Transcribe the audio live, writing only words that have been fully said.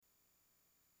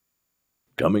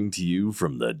coming to you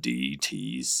from the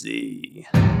DTC.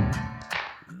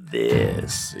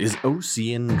 This is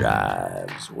OCN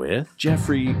Drives with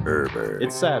Jeffrey Herbert.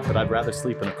 It's sad, but I'd rather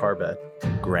sleep in a car bed.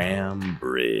 Graham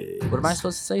Briggs. What am I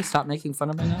supposed to say? Stop making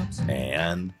fun of my nose?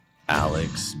 And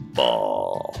Alex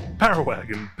Ball. Power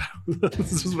Wagon.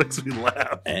 This just makes me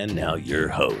laugh. And now your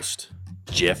host,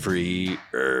 Jeffrey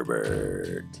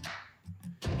Herbert.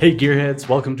 Hey, Gearheads.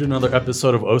 Welcome to another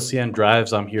episode of OCN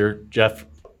Drives. I'm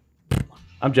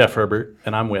Jeff Herbert,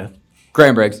 and I'm with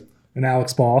Graham Briggs. And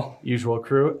Alex Ball. usual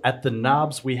crew. At the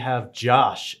knobs, we have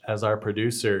Josh as our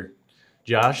producer.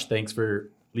 Josh, thanks for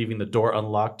leaving the door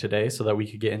unlocked today so that we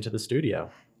could get into the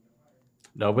studio.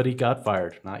 Nobody got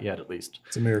fired. Not yet, at least.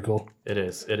 It's a miracle. It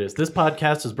is. This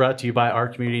podcast is brought to you by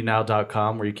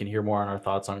ourcommunitynow.com, where you can hear more on our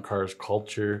thoughts on cars,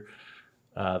 culture,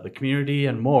 the community,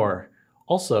 and more.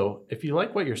 Also, if you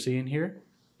like what you're seeing here,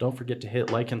 don't forget to hit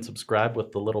like and subscribe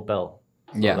with the little bell.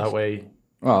 Yeah. That way...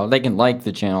 Well, they can like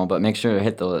the channel, but make sure to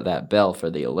hit that bell for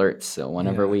the alerts. So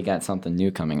whenever we got something new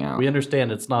coming out. We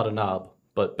understand it's not a knob,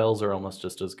 but bells are almost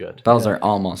just as good. Bells are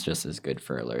almost just as good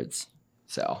for alerts.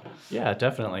 So. Yeah,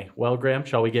 definitely. Well, Graham,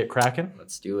 shall we get cracking?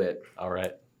 Let's do it. All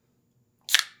right.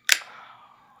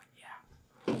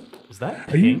 Yeah. Is that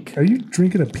Are pink? you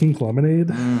drinking a pink lemonade?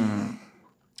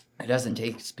 It doesn't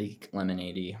taste pink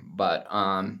lemonade-y, but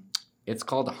it's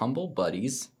called Humble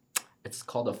Buddies. It's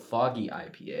called a Foggy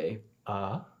IPA.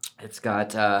 It's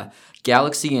got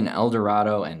Galaxy and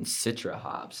Eldorado and Citra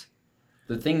hops.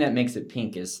 The thing that makes it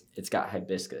pink is it's got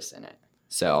hibiscus in it.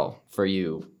 So for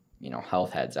you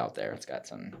health heads out there, it's got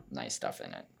some nice stuff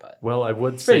in it. But Well, I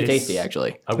would it's say... pretty tasty,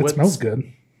 actually. It smells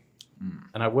good.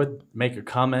 And I would make a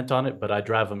comment on it, but I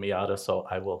drive a Miata, so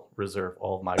I will reserve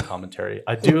all of my commentary.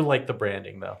 I do like the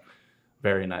branding, though.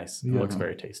 Very nice. It looks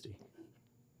very tasty.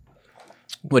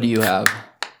 What do you have?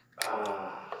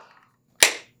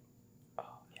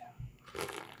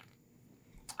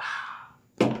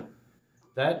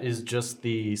 That is just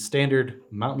the standard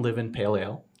Mountain Living Pale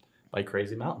Ale by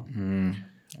Crazy Mountain.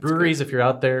 Breweries, if you're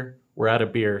out there, we're out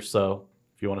of beer, so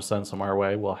if you want to send some our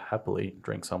way, we'll happily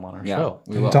drink some on our show.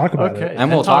 We will. Talk about Okay. it. And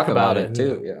we'll talk about it,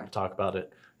 too. Yeah. Talk about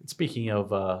it. And speaking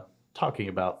of talking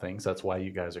about things, that's why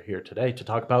you guys are here today, to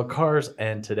talk about cars.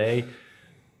 And today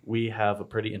we have a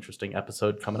pretty interesting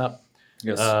episode coming up.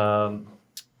 Yes.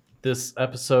 This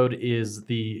episode is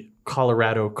the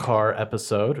Colorado car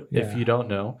episode. Yeah. If you don't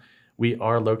know, we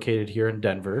are located here in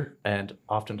Denver, and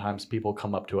oftentimes people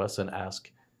come up to us and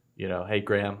ask, hey,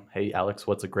 Graham, hey, Alex,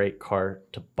 what's a great car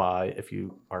to buy if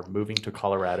you are moving to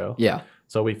Colorado? Yeah.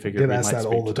 So we figured Get we asked might that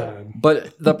speak all the to that. time.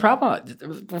 But the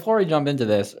problem, before we jump into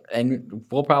this, and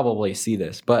we'll probably see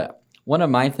this, but one of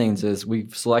my things is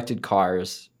we've selected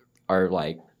cars are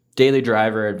like daily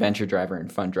driver, adventure driver,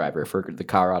 and fun driver for the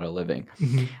Colorado living.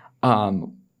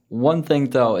 One thing,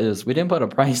 though, is we didn't put a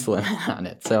price limit on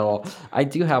it. So I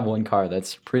do have one car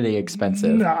that's pretty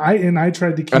expensive. No, I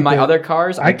tried to keep And my it, other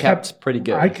cars, I kept pretty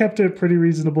good. I kept it pretty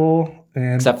reasonable,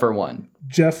 and except for one.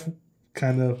 Jeff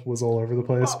kind of was all over the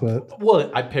place, but Well,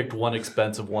 I picked one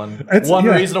expensive one, It's- one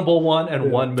yeah. reasonable one,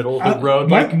 and one middle of the road,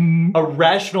 my- like a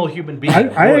rational human being. I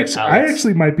would, I Alex.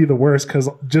 actually might be the worst because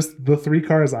just the three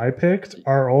cars I picked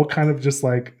are all kind of just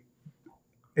like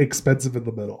expensive in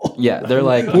the middle. Yeah, they're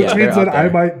like, Which they're means out that I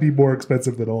there. might be more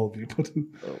expensive than all of you.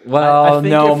 Well, I think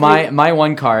no, if my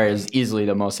one car is easily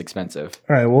the most expensive.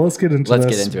 All right, well, let's get into Let's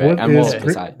this. get into it, What and we'll is-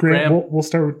 decide. Grant, Graham? we'll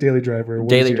start with daily driver. What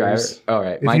Daily is driver. yours? All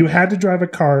right. If you had to drive a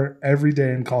car every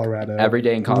day in Colorado, every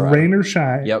day in Colorado. rain or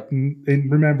shine, Yep.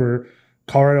 and remember,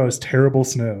 Colorado has terrible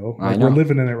snow. I Like, know. we're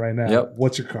living in it right now. Yep.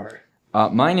 What's your car?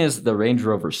 Mine is the Range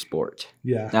Rover Sport.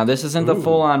 Yeah. Now this isn't the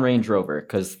full-on Range Rover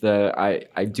because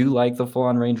I do like the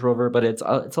full-on Range Rover, but it's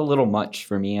a little much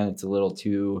for me and it's a little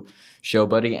too show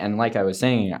buddy. And like I was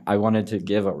saying, I wanted to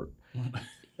give a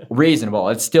reasonable.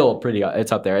 It's still pretty.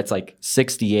 It's up there. It's like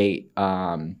 68.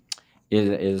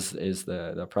 Is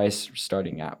the price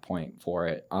starting at point for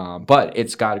it? But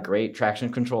it's got a great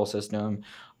traction control system.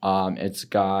 It's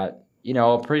got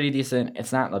a pretty decent.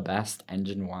 It's not the best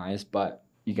engine wise, but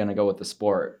you're going to go with the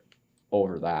Sport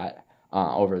over that,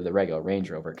 over the regular Range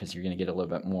Rover because you're going to get a little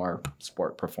bit more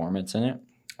sport performance in it.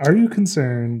 Are you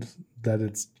concerned that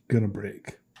it's gonna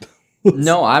break?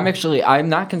 No, I'm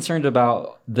not concerned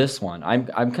about this one.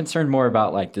 I'm concerned more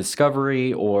about like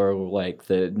Discovery or like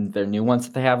their new ones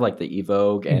that they have, like the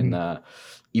Evoque and the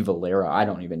Evolera. I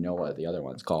don't even know what the other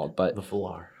one's called, but the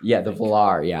Velar. yeah, the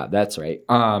Velar. Yeah, that's right.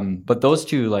 But those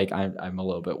two, like, I'm a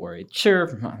little bit worried.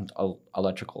 Sure,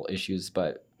 electrical issues,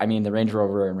 but I mean, the Range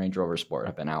Rover and Range Rover Sport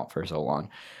have been out for so long.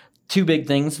 Two big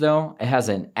things, though. It has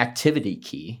an activity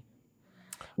key,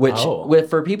 which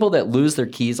for people that lose their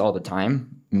keys all the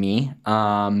time, me.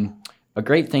 A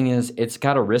great thing is it's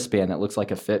got a wristband that looks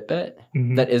like a Fitbit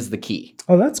that is the key.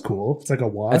 Oh, that's cool. It's like a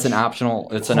watch. It's an optional.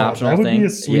 It's an Oh, optional that would thing. be a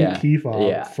sweet key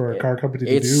fob for a car company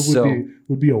to do.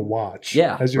 Would be a watch.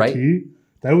 Yeah, as your right? key.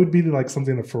 That would be like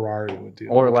something a Ferrari would do.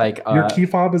 Or like your key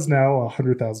fob is now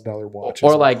 $100,000 watch.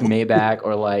 Or like Maybach,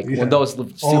 or like one of those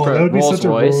super that would be Rolls such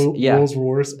Royce. A Rolls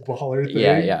Royce baller thing.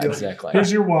 Yeah, exactly.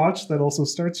 Here's your watch that also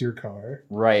starts your car.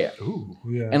 Right. Ooh.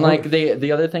 Yeah. And like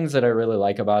the other things that I really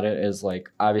like about it is like,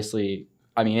 obviously,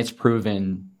 I mean, it's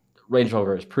proven. Range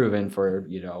Rover is proven for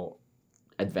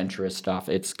adventurous stuff.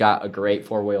 It's got a great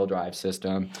 4-wheel drive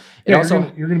system. You're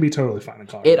gonna be totally fine in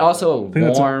Colorado. It also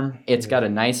warm. It's got a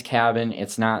nice cabin.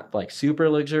 It's not like super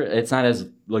luxurious. It's not as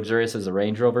luxurious as a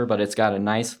Range Rover, but it's got a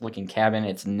nice looking cabin.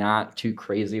 It's not too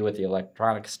crazy with the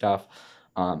electronic stuff,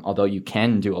 although you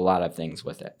can do a lot of things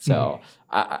with it. So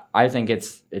I think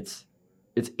it's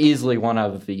easily one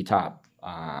of the top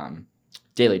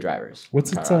daily drivers.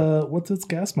 What's its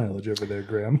gas mileage over there,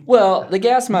 Graham? Well, the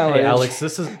gas mileage. Hey, Alex,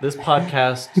 this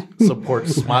podcast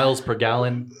supports miles per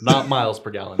gallon, not miles per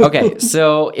gallon. Okay,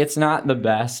 so it's not the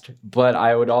best, but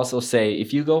I would also say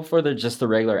if you go for just the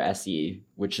regular SE,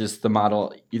 which is the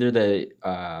model, either they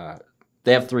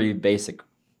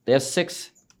have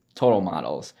 6 total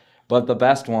models, but the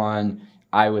best one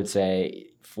I would say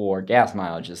for gas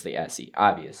mileage is the SE,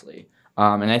 obviously,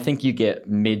 and I think you get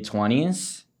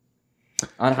mid-20s.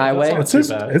 On highway, it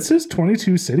says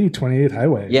 22 city, 28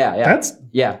 highway. Yeah.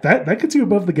 That gets you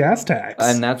above the gas tax,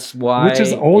 and that's why, which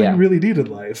is all you really need in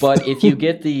life. But if you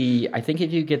get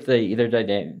either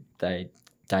the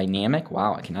dynamic,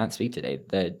 wow, I cannot speak today,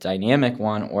 the dynamic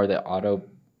one or the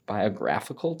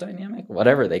autobiographical dynamic,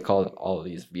 whatever they call all of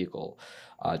these vehicle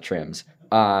trims,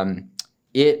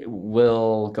 it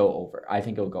will go over. I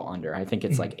think it'll go under. I think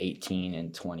it's like 18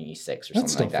 and 26 or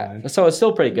That's something like that. fine. So it's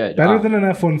still pretty good. Better than an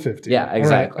F-150. Yeah,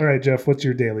 exactly. All right, Jeff, what's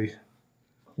your daily?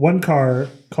 One car,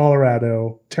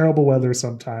 Colorado, terrible weather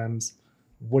sometimes.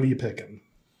 What are you picking?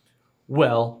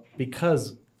 Well,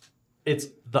 because it's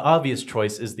the obvious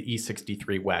choice is the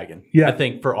E63 wagon. Yeah. I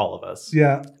think for all of us.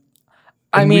 Yeah.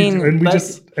 We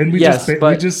just said and we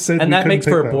that makes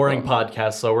for couldn't a boring pick that.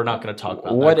 podcast, so we're not going to talk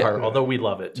about that car, although we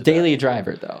love it. Daily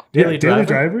driver, though. Daily Daily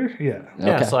driver? driver? Yeah.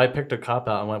 Yeah, Okay. so I picked a cop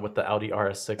out and went with the Audi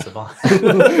RS6 Avant.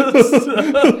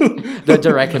 The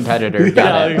direct competitor. Got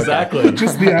Yeah, it. exactly.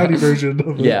 Just the Audi version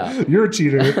of it. Yeah. You're a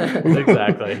cheater.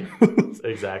 Exactly.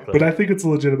 But I think it's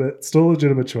still a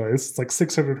legitimate choice. It's like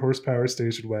 600 horsepower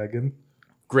station wagon.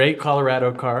 Great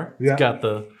Colorado car. Yeah. It's got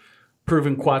the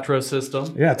proven Quattro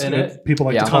system Yeah, it's in it. people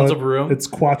like to call Tons it, of room. It's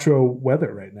Quattro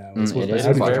weather right now. Is what it the is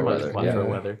Audi Quattro very calls much it. Quattro Yeah.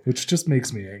 weather. Which just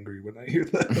makes me angry when I hear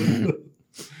that.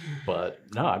 But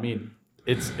no, I mean,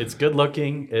 it's good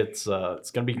looking. It's going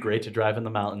to be great to drive in the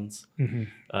mountains. Yeah,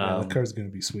 the car's going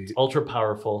to be sweet. Ultra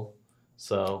powerful.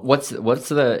 So What's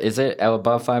is it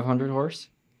above 500 horse?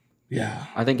 Yeah.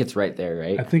 I think it's right there,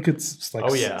 right? I think it's like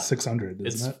Oh, yeah. 600,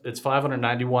 isn't it? it's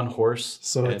 591 horse.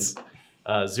 So and, it's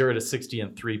 0 to 60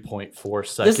 in 3.4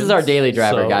 seconds. This is our daily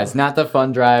driver, So- guys, not the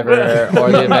fun driver or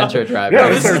the adventure driver. Yeah,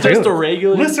 This it's our is just daily. a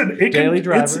regular daily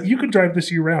driver. You can drive this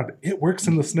year round. It works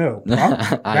in the snow.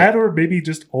 That or maybe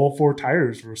just all 4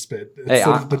 tires were spit instead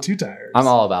of the 2 tires. I'm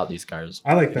all about these cars.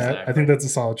 I like that. Exactly. I think that's a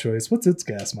solid choice. What's its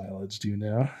gas mileage? Do you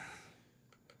know?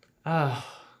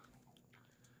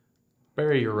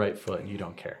 Bury your right foot and you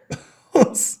don't care.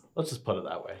 Let's Let's just put it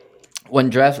that way. When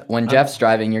Jeff's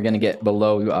driving, you're going to get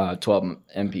below 12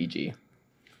 mpg.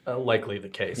 Likely the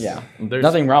case. Yeah, There's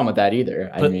nothing wrong with that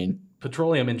either. I mean,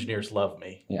 petroleum engineers love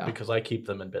me Yeah. because I keep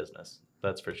them in business.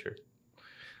 That's for sure.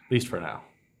 At least for now.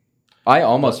 I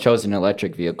almost chose an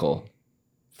electric vehicle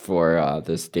for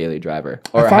this daily driver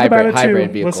or I a thought about it hybrid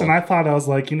too. vehicle. Listen, I was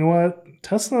like, you know what?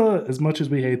 Tesla, as much as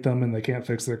we hate them and they can't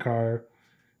fix their car,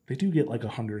 they do get like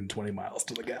 120 miles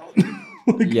to the gallon.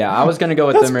 Yeah, I was gonna go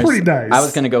with That's the pretty nice. I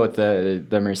was gonna go with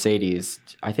the Mercedes.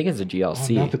 I think it's a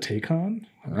GLC. Not the Taycan?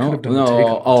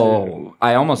 No,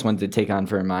 I almost went to Taycan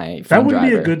for my That fun would driver.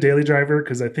 be a good daily driver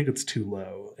because I think it's too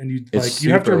low, and you It's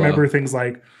you have to super remember low. things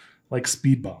like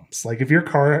speed bumps. Like if your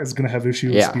car is going to have issue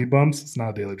with Yeah. speed bumps, it's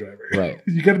not a daily driver. Right.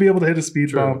 You got to be able to hit a speed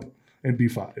True. bump and be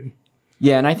fine.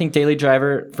 Yeah, and I think daily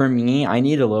driver for me, I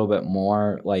need a little bit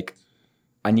more. Like,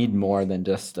 I need more than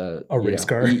just a race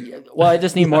car. Well, I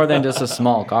just need more than just a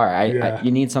small car. Yeah.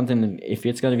 You need something. If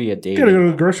it's going to be a You got to go daily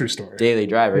to the grocery store.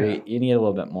 driver, Yeah. you need a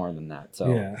little bit more than that.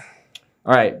 So, Yeah.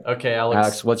 all right, Okay, Alex.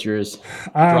 Alex, what's yours?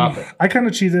 Drop it. I kind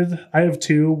of cheated. I have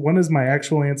 2. One is my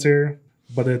actual answer,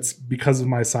 but it's because of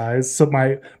my size. So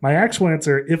my actual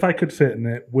answer, if I could fit in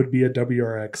it, would be a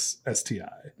WRX STI.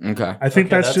 Okay. I think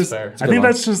Okay, that's that's just. fair. I think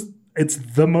that's just. It's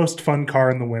the most fun car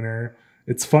in the winter.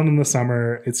 It's fun in the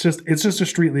summer. It's just a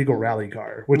street legal rally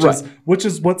car, which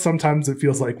is what sometimes it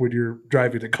feels like when you're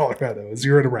driving to Colorado, is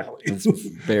you're at a rally. It's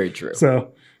very true.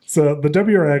 So the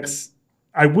WRX,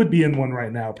 I would be in one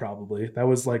right now probably. That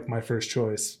was like my first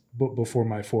choice before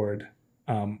my Ford,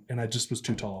 and I just was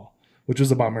too tall, which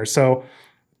was a bummer. So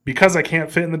because I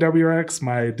can't fit in the WRX,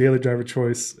 my daily driver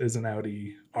choice is an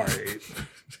Audi R8.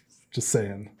 Just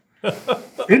saying.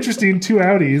 Interesting, 2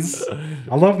 Audis.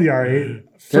 I love the R8.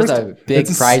 There's a big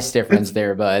price difference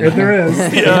there, bud. There is.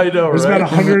 Yeah, I know, There's right?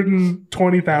 about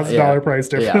 $120,000 price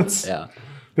difference. Yeah.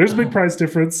 There's a big price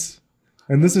difference,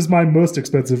 and this is my most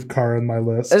expensive car on my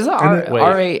list. Is the And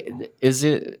R8? Is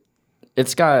it?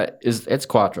 It's quattro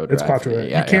drive. It's quattro.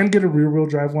 You can get a rear-wheel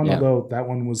drive one, although that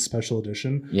one was special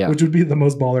edition, which would be the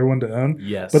most baller one to own.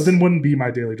 Yes, but then wouldn't be my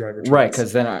daily driver choice. Right,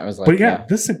 because then I was like,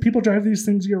 but people drive these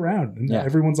things year round, and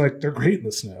everyone's like, they're great in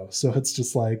the snow. So it's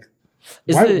just like,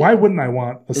 why wouldn't I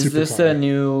want a supercar? Is this a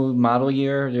new model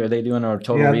year? Are they doing a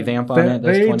total revamp on it?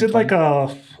 They did like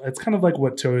it's kind of like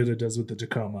what Toyota does with the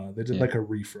Tacoma. They did like a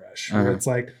refresh. Where it's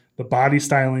like the body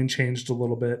styling changed a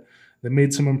little bit. They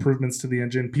made some improvements to the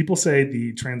engine. People say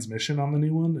the transmission on the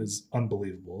new one is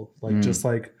unbelievable. Like just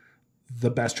like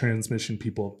the best transmission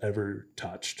people have ever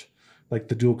touched.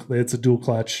 Like it's a dual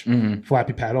clutch,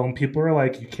 flappy paddle, and people are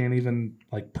like, you can't even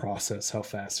like process how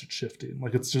fast it's shifting.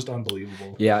 Like it's just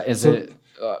unbelievable. Yeah. Do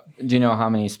you know how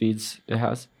many speeds it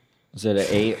has? Is it an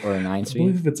 8 or a 9 speed? I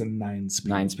believe it's a 9 speed.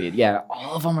 9 speed. Yeah,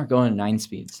 all of them are going 9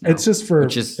 speeds now. It's just for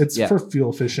for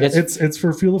fuel efficiency. It's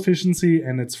for fuel efficiency,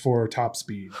 and it's for top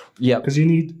speed. Yeah, because you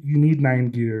need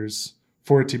 9 gears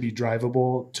for it to be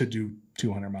drivable to do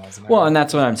 200 miles an hour. Well, and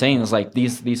that's what I'm saying is like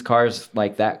these cars,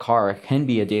 like that car can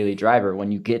be a daily driver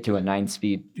when you get to a 9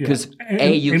 speed, because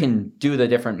you can do the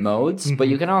different modes, but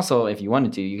you can also, if you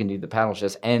wanted to, you can do the paddle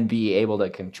shifts and be able to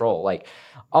control. Like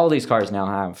all these cars now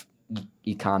have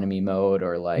economy mode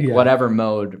or like whatever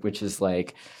mode, which is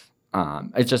like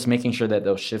it's just making sure that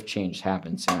those shift changes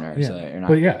happen sooner. So that you're not.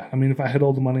 But I mean, if I had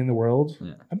all the money in the world,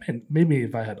 I mean, maybe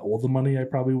if I had all the money, I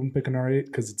probably wouldn't pick an R8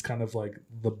 because it's kind of like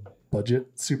the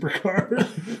budget supercar.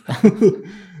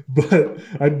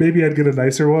 But maybe I'd get a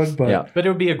nicer one. But it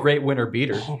would be a great winter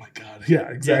beater. Oh my god, yeah,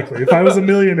 exactly. If I was a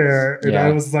millionaire and I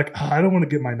was like, I don't want to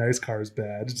get my nice cars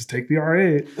bad, just take the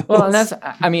R8. Well, and that's,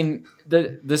 I mean,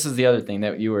 this is the other thing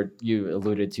that you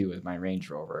alluded to with my Range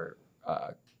Rover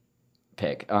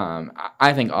pick.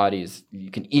 I think Audis,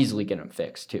 you can easily get them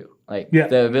fixed too. Like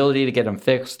the ability to get them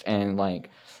fixed, and like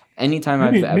anytime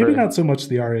maybe not so much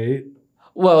the R8.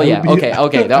 Well, okay.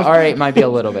 The R8 might be a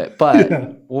little bit,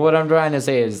 but what I'm trying to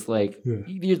say is like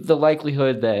the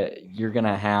likelihood that you're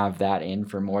gonna have that in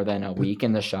for more than a week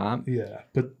in the shop. Yeah,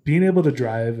 but being able to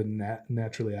drive a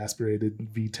naturally aspirated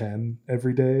V10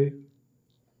 every day.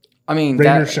 I mean,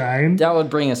 rain or shine, that would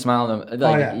bring a smile to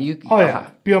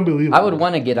be unbelievable. I would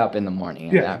want to get up in the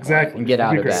morning and get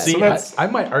out of bed. See, I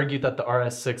might argue that the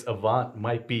RS6 Avant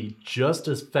might be just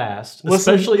as fast,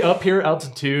 especially up here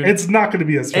altitude. It's not going to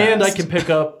be as fast. And I can pick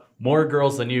up more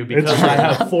girls than you because I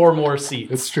have 4 more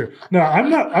seats. It's true. No, I'm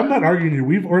not arguing you.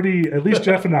 We've already, at least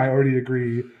Jeff and I already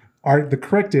agree, the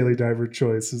correct daily driver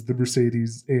choice is the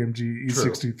Mercedes AMG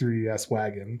E63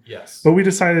 S-Wagon. Yes. But we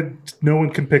decided no one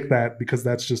can pick that because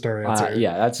that's just our answer.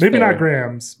 That's maybe fair. Not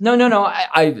Graham's. No.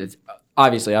 I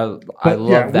obviously I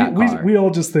love that car. We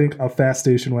all just think a fast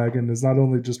station wagon is not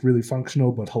only just really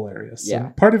functional but hilarious. Yeah.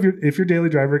 And part of if your daily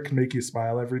driver can make you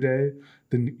smile every day,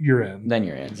 then you're in.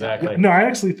 Exactly. No, I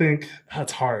actually think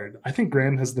that's hard. I think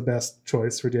Graham has the best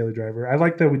choice for daily driver. I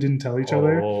like that we didn't tell each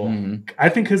other. I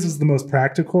think his is the most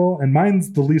practical, and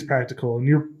mine's the least practical, and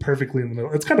you're perfectly in the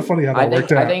middle. It's kind of funny how that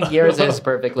worked out. I think yours is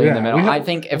perfectly in the middle. I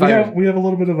think if we have a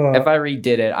little bit of a. If I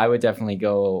redid it, I would definitely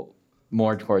go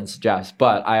more towards Jeff's,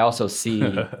 but I also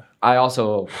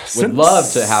would love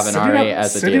to have an R8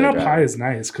 as a daily driver. Sitting up high is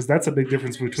nice because that's a big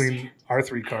difference between our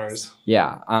 3 cars.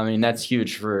 Yeah, I mean that's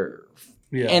huge for.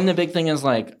 Yeah. And the big thing is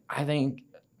like I think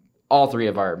all 3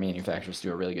 of our manufacturers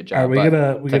do a really good job.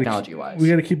 Technology-wise, we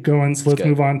gotta keep going. So let's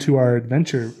move on to our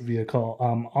adventure vehicle.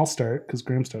 I'll start because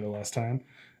Graham started last time,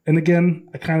 and again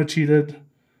I kind of cheated.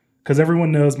 Because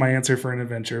everyone knows my answer for an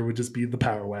adventure would just be the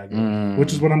Power Wagon,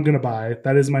 which is what I'm going to buy.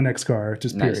 That is my next car,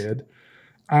 just period.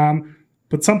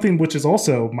 But something which is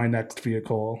also my next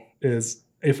vehicle is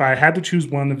if I had to choose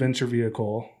one adventure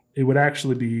vehicle, it would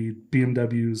actually be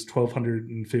BMW's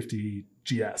 1250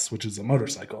 GS, which is a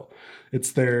motorcycle.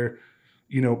 It's their,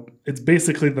 it's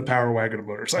basically the Power Wagon of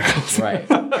motorcycles. Right.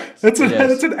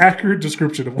 It's an accurate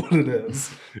description of what it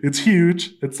is. It's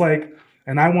huge. It's like...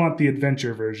 And I want the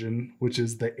adventure version, which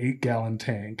is the 8-gallon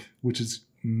tank, which is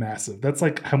massive. That's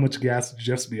like how much gas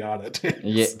Jeff's Miata takes.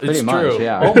 Yeah, pretty It's much. true.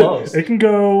 Yeah. Almost. It can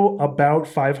go about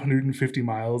 550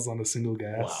 miles on a single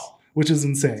gas, Wow. which is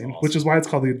insane, That's awesome. which is why it's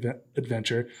called the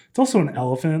Adventure. It's also an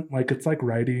elephant. Like, it's like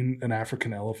riding an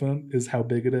African elephant is how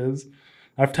big it is.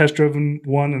 I've test driven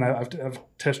one, and I've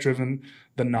test driven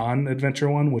the non-adventure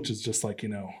one, which is just like,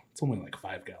 it's only like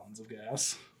 5 gallons of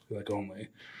gas, like only.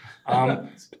 And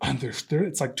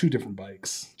it's like 2 different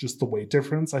bikes, just the weight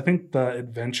difference. I think the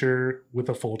Adventure with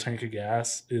a full tank of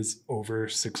gas is over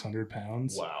 600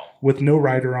 pounds. Wow. With no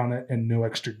rider on it and no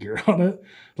extra gear on it.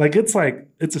 Like, it's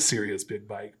a serious big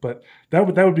bike. But that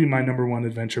would be my number one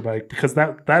adventure bike, because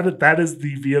that is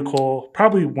the vehicle,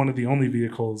 probably one of the only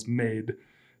vehicles made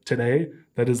today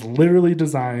that is literally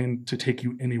designed to take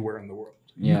you anywhere in the world.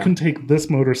 Yeah. You can take this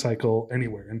motorcycle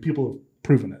anywhere, and people have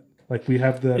proven it. Like, we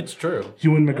have the It's true.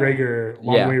 Ewan McGregor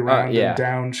Long Way Round yeah. and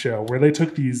Down show, where they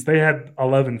took these. They had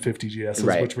 1150 GSs,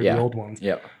 Right, which were yeah. the old ones.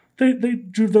 Yep. They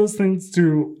drew those things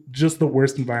through just the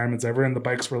worst environments ever, and the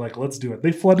bikes were like, let's do it.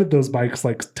 They flooded those bikes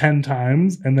like 10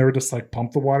 times, and they were just like,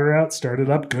 pump the water out, start it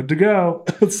up, good to go.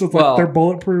 So it's like, Well, they're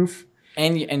bulletproof.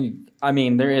 And I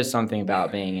mean, there is something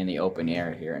about being in the open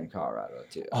air here in Colorado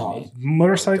too. I mean,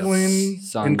 Motorcycling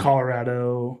sun- in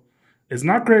Colorado is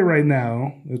not great right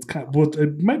now. It's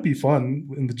it might be fun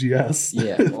in the GS.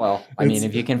 yeah. Well, I mean,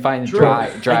 if you can find True.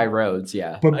 dry roads,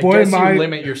 yeah. But I boy, guess my you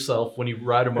limit yourself when you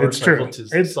ride a it's true. motorcycle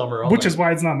to summer only. Which is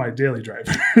why it's not my daily driver.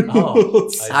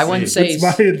 Oh, I wouldn't say it's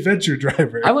my adventure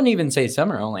driver. I wouldn't even say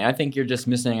summer only. I think you're just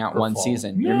missing out Or one fall.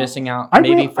 season. No. You're missing out I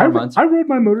maybe rode, 4 months. I rode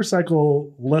my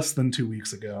motorcycle less than 2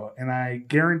 weeks ago, and I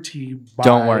guarantee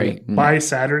Don't worry. by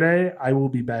Saturday I will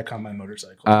be back on my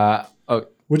motorcycle, Oh,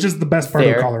 which is the best part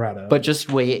fair, of Colorado. but just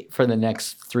wait for the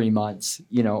next 3 months.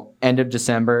 End of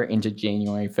December into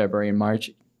January, February, and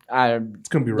March. it's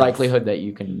gonna be rough. Likelihood that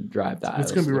you can drive that.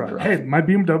 It's is gonna be rough. Hey, my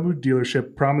BMW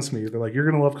dealership promised me, they're like, you're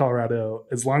gonna love Colorado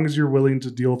as long as you're willing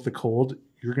to deal with the cold.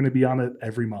 You're gonna be on it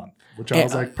every month, which I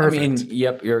was like, perfect. I mean,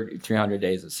 yep, you're 300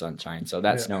 days of sunshine, so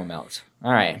that snow melts.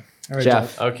 All right, All right,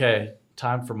 Jeff. Okay,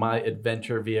 time for my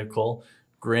adventure vehicle.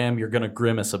 Graham, you're going to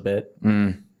grimace a bit,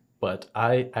 but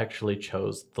I actually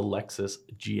chose the Lexus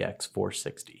GX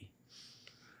 460.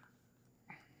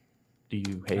 Do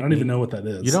you hate I don't me? even know what that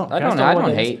is. You don't? I guys don't. know I what don't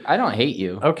it is? hate. I don't hate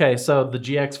you. Okay, so the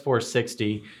GX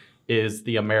 460 is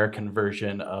the American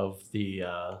version of the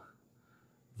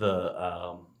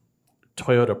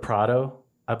Toyota Prado,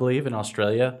 I believe, in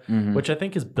Australia, which I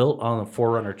think is built on a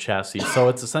 4Runner chassis. So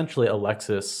it's essentially a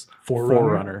Lexus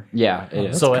 4Runner. Yeah,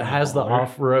 it is. So it kinda has the baller.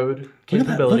 off-road Look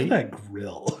capability at that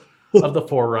grill. of the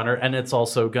 4Runner, and it's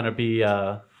also going to be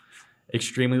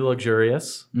extremely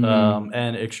luxurious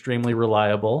and extremely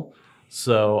reliable.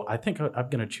 So I think I'm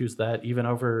going to choose that even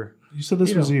over. You said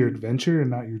this was your adventure and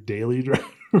not your daily driver.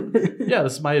 Yeah,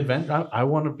 this is my adventure. I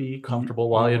want to be comfortable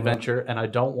while I adventure, and I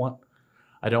don't want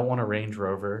a Range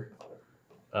Rover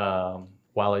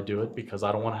while I do it, because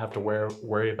I don't want to have to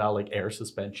worry about like air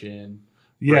suspension.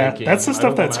 Yeah, braking. that's the I stuff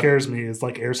don't that wanna- scares me is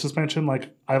like air suspension.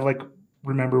 Like, I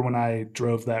remember when I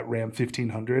drove that Ram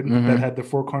 1500 that had the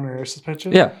 4-corner air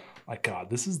suspension. Yeah. Like, God,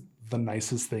 this is the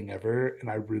nicest thing ever, and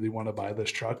I really want to buy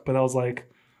this truck. But I was like,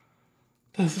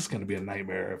 this is going to be a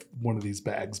nightmare if one of these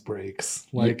bags breaks.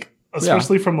 Like,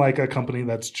 especially from like a company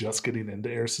that's just getting into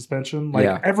air suspension. Like,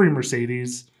 every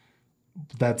Mercedes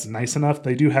that's nice enough,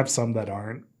 they do have some that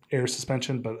aren't air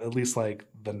suspension, but at least like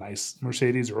the nice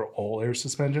Mercedes are all air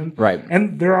suspension. Right.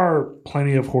 And there are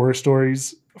plenty of horror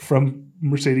stories from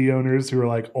Mercedes owners who are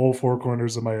like, all 4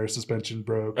 corners of my air suspension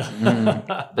broke.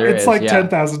 It's like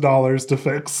 $10,000 to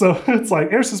fix. So it's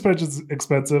like, air suspension's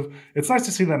expensive. It's nice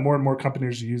to see that more and more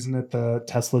companies are using it. The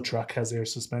Tesla truck has air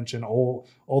suspension. All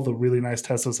the really nice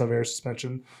Teslas have air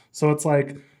suspension. So it's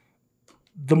like,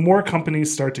 the more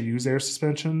companies start to use air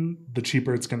suspension, the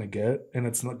cheaper it's going to get, and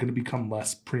it's not going to become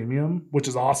less premium, which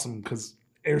is awesome because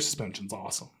air suspension's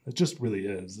awesome. It just really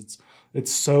is.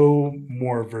 It's so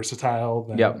more versatile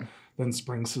than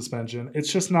spring suspension.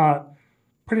 It's just not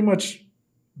pretty much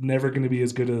never going to be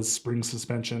as good as spring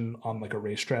suspension on like a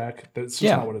racetrack. That's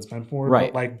just not what it's meant for. Right.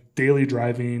 But like daily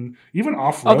driving, even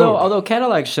off-road. Although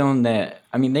Cadillac's shown that,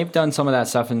 I mean, they've done some of that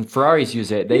stuff, and Ferraris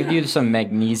use it. They've used some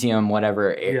magnesium,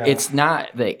 whatever. It's not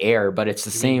the air, but it's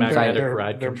the same kind magnetic of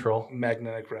ride control.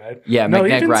 Magnetic ride. Yeah, no,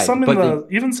 magnetic even ride. Some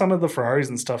even some of the Ferraris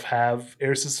and stuff have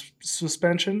air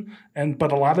suspension,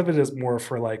 but a lot of it is more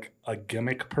for like a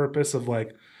gimmick purpose of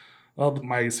like, well,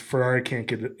 my Ferrari can't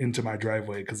get into my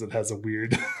driveway because it has a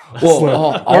weird slip.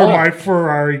 Or my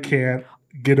Ferrari can't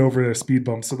get over their speed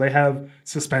bumps. So they have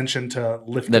suspension to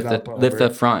lift it up. Lift the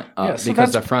front up Yeah, so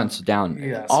because that's- the front's down.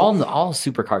 Yeah, so- all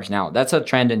supercars now. That's a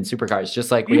trend in supercars.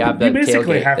 Just like we You have the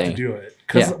basically tailgate have thing. to do it.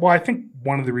 Because, Yeah. well, I think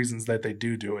one of the reasons that they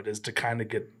do it is to kind of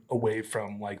get away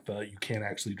from like you can't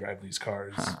actually drive these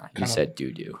cars. You kind of- said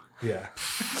doo-doo. Yeah.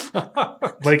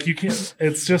 Like you can't,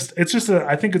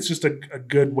 I think it's just a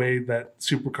good way that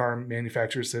supercar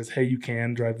manufacturer says, hey, you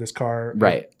can drive this car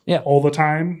Right. Yeah. all the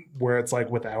time, where it's like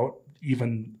without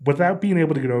being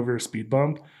able to get over a speed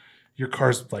bump, your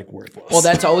car's like worthless. Well,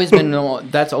 that's always been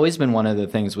one of the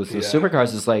things with the Yeah.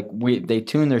 supercars is like they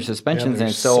tune their suspensions they're and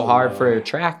it's so so hard low. for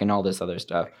track and all this other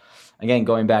stuff. Again,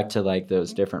 going back to like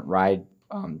those different ride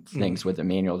things with the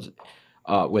manuals,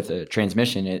 with the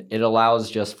transmission, it allows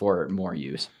just for more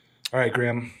use. All right,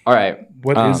 Graham. All right,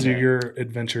 What is your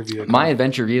adventure vehicle? my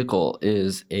adventure vehicle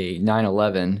is a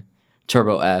 911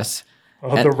 Turbo S.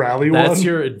 the rally That's one?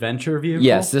 your adventure vehicle?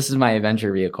 Yes, this is my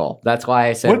adventure vehicle. That's why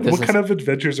I said What kind of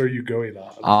adventures are you going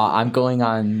on? I'm going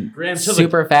on Gran to the-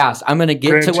 super fast. I'm gonna get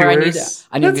Grand to where I need to. Tours?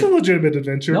 I need That's to. a legitimate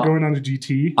adventure, No. going on a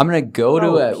GT. I'm gonna go to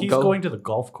Oh, a. he's go, going to the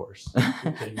golf course.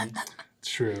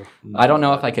 True. I don't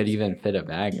know if I could even fit a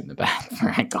bag in the back for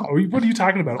a golf. What are you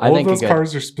talking about? I All of think you those could.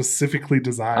 cars are specifically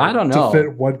designed I don't know. to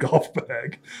fit one golf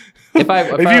bag. If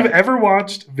If you've ever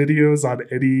watched videos on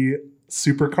any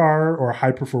supercar or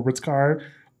high performance car,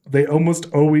 they almost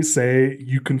always say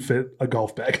you can fit a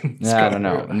golf bag in this yeah, I car. don't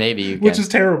know. Maybe you can. Which is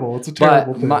terrible. It's a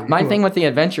terrible but thing. my Come thing on. with the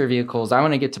adventure vehicles, I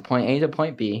want to get to point A to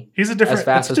point B. He's a different as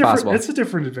fast it's as different- possible. It's a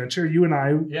different adventure. You and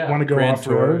I Yeah, want to go Grand off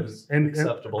Tour road is and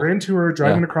acceptable. Grand Tour,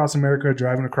 driving Yeah. across America,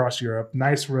 driving across Europe,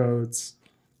 nice roads.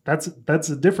 That's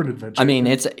a different adventure. I mean,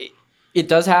 it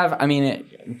does have. I mean,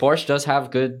 Porsche does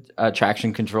have good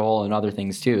traction control and other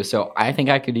things too. So I think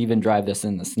I could even drive this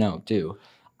in the snow too.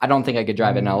 I don't think I could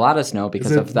drive it in a lot of snow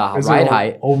because of the ride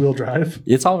height. All-wheel drive.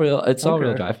 It's all real. It's all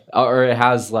real Okay. drive, or it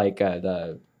has like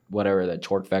the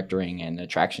torque vectoring and the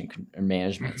traction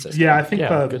management system. Yeah, I think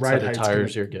Yeah, the good ride set of height's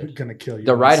tires, you're gonna, good. gonna kill you.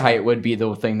 The ride height would be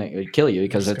the thing that would kill you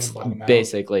because Just it's gonna bottom out.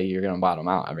 basically you're going to bottom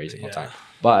out every single Yeah. time.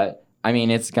 But I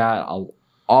mean, it's got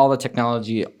all the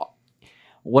technology.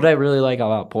 What I really like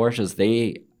about Porsche is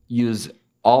they use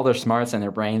all their smarts and their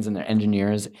brains and their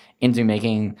engineers into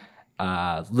making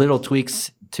little tweaks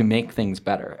to make things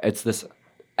better. It's this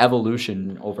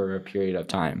evolution over a period of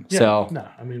time. Yeah, So no,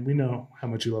 I mean we know how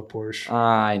much you love Porsche.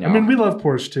 I know. I mean we love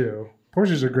Porsche too.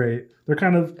 Porsches are great. They're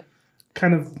kind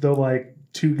of the like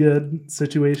too good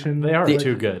situation. They are The-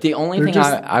 too good. the only They're thing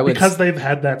just I would because they've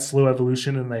had that slow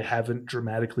evolution and they haven't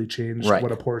dramatically changed Right.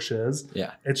 what a Porsche is.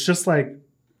 yeah. It's just like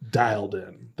dialed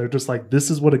in. They're just like,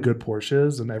 this is what a good Porsche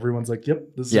is, and everyone's like, yep,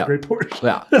 this is Yeah. a great Porsche.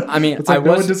 Yeah. I mean, It's like I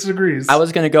no one was disagrees. I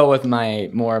was gonna go with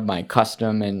more of my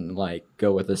custom and like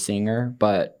go with a Singer,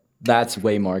 but that's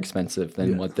way more expensive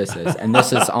than what this is, and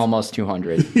this is almost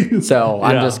 200. So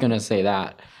I'm Yeah. just gonna say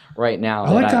that right now.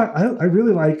 I like that how I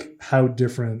really like how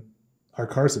different our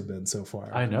cars have been so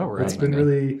far. I know, right? It's been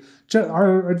really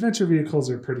our adventure vehicles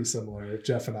are pretty similar.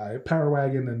 Jeff and I, Power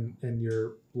Wagon and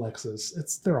your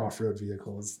Lexus, they're off-road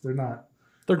vehicles. They're not.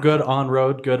 They're good on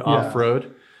road, good Yeah. off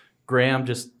road. Graham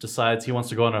just decides he wants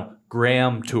to go on a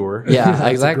Graham tour. yeah, It's a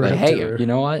exactly. grand Hey, tour. you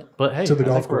know what? But hey, To the I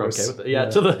golf think we're course. okay with it. Yeah, Yeah.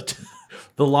 to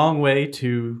the long way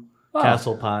to Oh,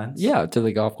 Castle Pines. Yeah, to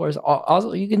the golf course.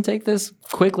 Also, you can take this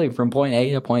quickly from point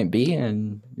A to point B,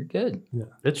 and you're good.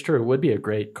 It's true. It would be a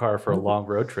great car for a long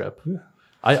road trip. Yeah.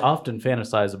 I often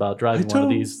fantasize about driving one of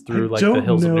these through I like the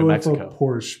hills of New don't know Mexico. if a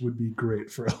Porsche would be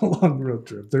great for a long road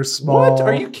trip. They're small. What?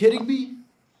 Are you kidding me?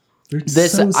 They're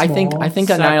This so I think small. a 911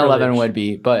 Sacrilege. would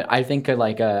be, but I think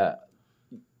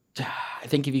I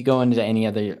think if you go into any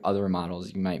of the other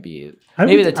models, you might be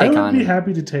maybe the I would Taycan. be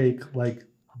happy to take like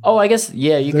Oh, I guess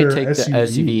yeah, you their could take the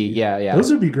SUV. Yeah.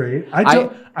 Those would be great.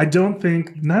 I don't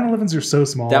think 911s are so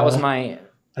small. That was my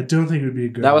I don't think it would be a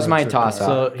good. that was road my trip toss car.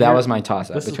 So up. That here- was my toss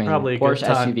up this is between probably a good Porsche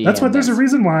time. SUV. That's and what. There's a this.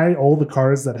 reason why all the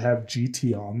cars that have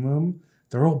GT on them,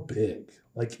 they're all big.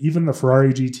 Like even the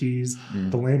Ferrari GTs,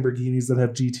 Mm. the Lamborghinis that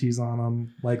have GTs on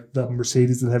them, like the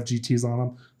Mercedes that have GTs on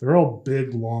them, they're all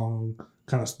big, long,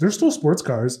 kind of. They're still sports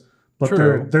cars, but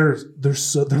True. they're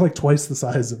like twice the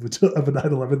size of a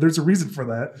 911. There's a reason for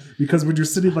that because when you're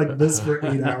sitting like this for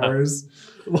 8 hours,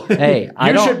 like, Hey, I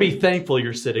You don't. should be thankful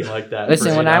you're sitting like that. Listen,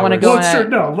 for when 8 I wanna hours. go well, at- sure,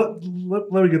 no.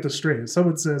 Let me get this straight. If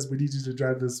someone says we need you to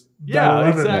drive this Yeah,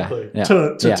 911 exactly. Yeah.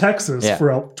 to Yeah. Texas Yeah.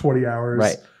 for 20 hours,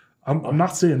 Right. I'm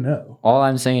not saying no. All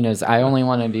I'm saying is I only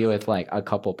want to be with like a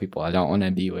couple people. I don't want to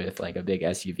be with like a big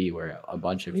SUV where a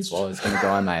bunch of people is going to go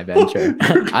on my adventure.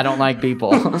 I don't like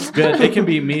people. Good. It can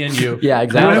be me and you. Yeah,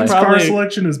 exactly. Graham's car Probably-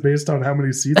 selection is based on how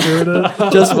many seats are in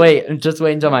it. just wait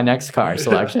until my next car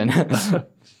selection.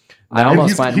 I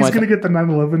almost went He's with. gonna get the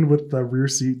 911 with the rear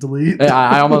seat delete.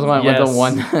 I almost went with Yes.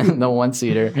 the one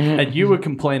seater. And you would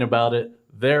complain about it.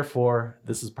 Therefore,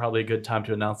 this is probably a good time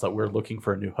to announce that we're looking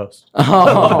for a new host.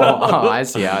 Oh, I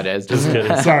see how it is. Just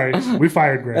kidding. Sorry, we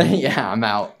fired Graham. Yeah, I'm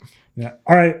out. Yeah.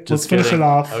 All right, let's Just finish kidding. it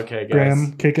off. Okay, guys.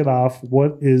 Graham, kick it off.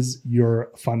 What is your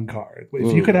fun car?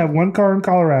 If you could have one car in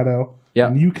Colorado, Yeah.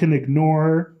 and you can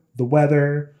ignore the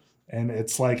weather, and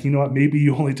it's like, you know what, maybe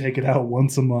you only take it out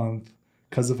once a month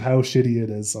because of how shitty it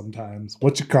is sometimes.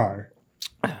 What's your car?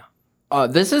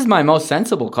 This is my most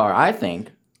sensible car, I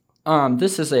think.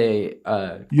 This is a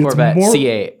It's Corvette more-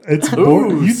 C8. It's Ooh,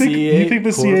 more. You think the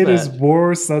C8 C8 is Corvette.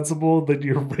 more sensible than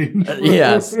your Range Rover?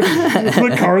 Yes.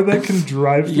 The car that can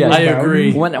drive through Yes. a I mountain?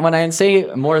 agree. When I say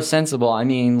more sensible, I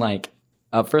mean like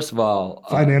first of all,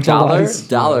 Financial-wise,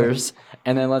 dollars,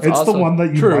 and then let's It's also the one that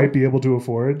you True. might be able to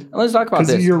afford. let's talk about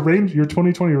Because this. your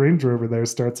 2020 Range Rover there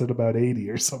starts at about 80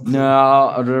 or something.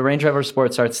 No, the Range Rover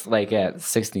Sport starts like at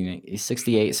 60,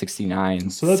 68, 69,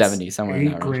 So that's 70, somewhere in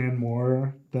 $8 that range. grand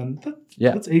more than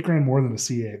Yeah. That's $8 grand more than a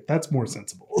C8. That's more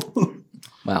sensible.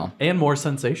 Wow. And more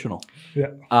sensational.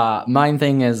 yeah, Mine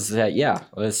thing is that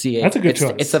the C8. That's a good it's,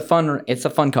 choice. It's a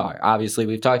fun car. Obviously,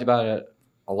 we've talked about it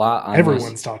a lot. On everyone's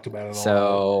this. talked about it.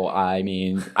 So I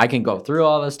mean, I can go through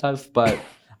all this stuff, but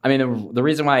I mean, the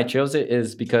reason why I chose it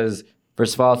is because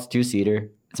first of all, it's 2-seater.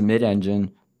 It's a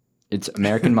mid-engine. It's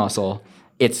American muscle.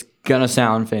 It's gonna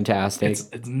sound fantastic.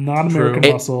 It's not True.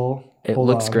 American Muscle. It Hold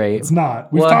looks on. great. It's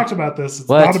not. We've What? talked about this. It's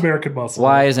What? not American Muscle.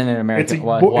 Why isn't it It's American? a,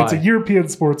 Why? it's a European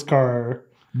sports car.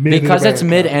 Made in Because it's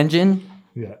America. mid-engine.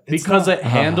 Yeah, it's Because not- it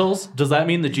handles, does that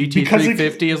mean the Because it-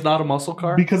 GT350 is not a muscle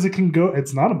car? because it can go.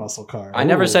 It's not a muscle car. I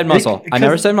never Ooh. said muscle. I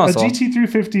never said muscle. A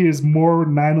GT350 is more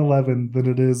 911 than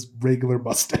it is regular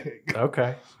Mustang.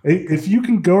 Okay. If you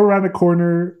can go around a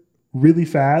corner really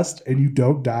fast and you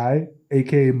don't die,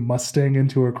 aka Mustang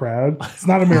into a crowd, it's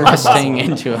not American Mustang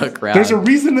Muscle. into a crowd. There's a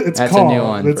reason that it's That's a called. new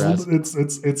one for us.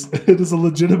 It is a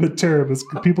legitimate term.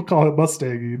 People call it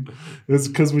Mustanging. It's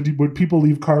because when people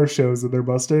leave car shows in their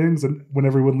Mustangs, and when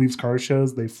everyone leaves car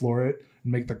shows, they floor it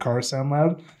and make the car sound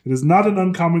loud. It is not an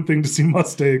uncommon thing to see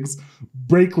Mustangs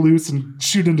break loose and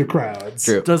shoot into crowds.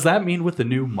 True. Does that mean with the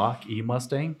new Mach E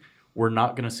Mustang, we're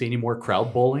not going to see any more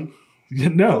crowd bowling? Yeah,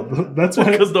 no, that's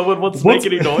why. Because no one wants to make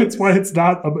any noise? That's why it's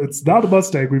not a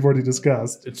Mustang. We've already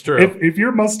discussed. It's true. If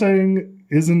your Mustang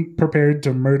isn't prepared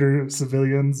to murder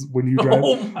civilians when you drive,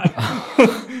 Oh my.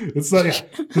 it's not. Yeah.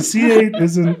 The C8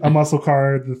 isn't a muscle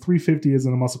car. The 350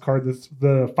 isn't a muscle car.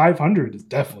 The 500 is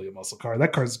definitely a muscle car.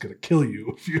 That car is gonna kill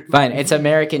you if you. Fine. It's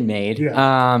American made.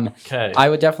 Yeah. Okay. I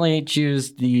would definitely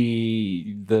choose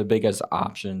the biggest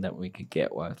option that we could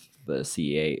get with the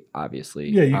C8. Obviously.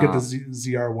 Yeah, you get the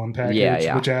ZR1 package,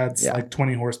 yeah, which adds yeah. like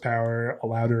 20 horsepower, a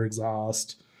louder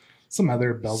exhaust, some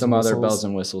other bells some and other whistles. bells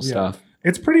and whistles Yeah. stuff.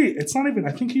 It's pretty. It's not even.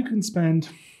 I think you can spend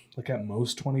like at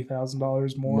most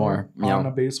 $20,000 more on yeah.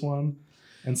 a base one,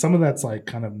 and some of that's like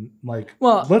kind of like.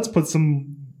 Well- let's put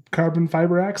some carbon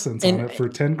fiber accents on And- it for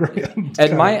 10 grand.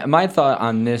 And my thought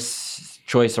on this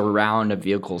choice around of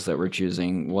vehicles that we're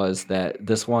choosing was that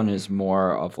this one is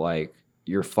more of like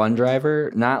your fun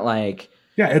driver, not like.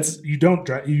 yeah, it's you don't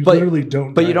drive. You But- literally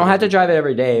don't. But you don't have to it. drive it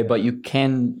every day. But you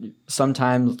can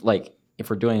sometimes, like if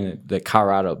we're doing the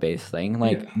Colorado-based thing,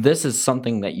 like this is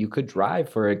something that you could drive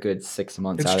for a good 6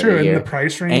 months It's out true, of the and year, the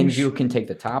price range. and you can take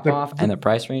the top off, and the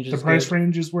price range is The price good.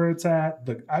 range is where it's at.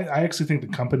 I actually think the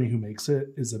company who makes it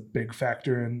is a big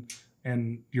factor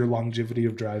in your longevity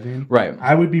of driving. Right.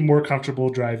 I would be more comfortable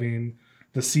driving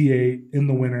the C8 in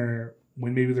the winter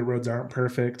when maybe the roads aren't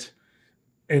perfect,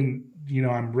 and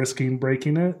I'm risking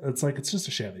breaking it. It's like it's just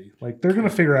a Chevy. Like they're gonna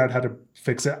figure out how to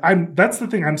fix it. That's the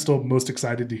thing I'm still most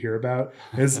excited to hear about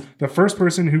is the first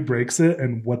person who breaks it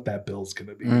and what that bill's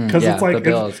gonna be. Because yeah, it's like the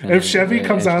bill is gonna if be Chevy really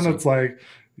comes out and interesting. it's like,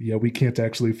 yeah, we can't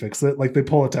actually fix it. Like they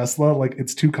pull a Tesla, like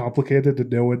it's too complicated to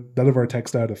know it. None of our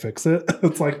techs know how to fix it.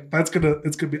 It's like it's gonna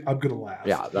be. I'm gonna laugh.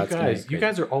 Yeah, that's you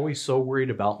guys are always so worried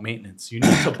about maintenance. You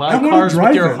need to buy wanna cars with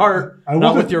drive your it. heart, I not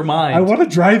wanna- with your mind. I want to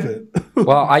drive it.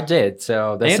 Well, I did.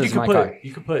 So this and is my car.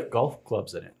 you could put golf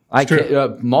clubs in it. I True.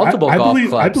 can, multiple I golf believe,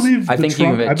 clubs. I believe. I the think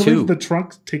trunk, you I have believe two. the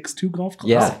trunk takes 2 golf clubs.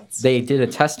 Yeah, they did a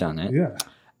test on it. Yeah.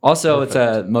 Also, it's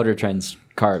a Motor Trend's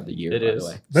car of the year. It by is. the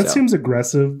way. That So, seems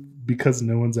aggressive because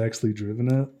no one's actually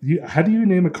driven it. How do you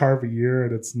name a car of a year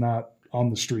and it's not on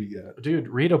the street yet? Dude,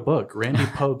 read a book. Randy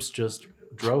Popes just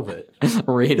drove it.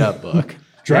 read a book.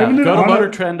 Driving it go to on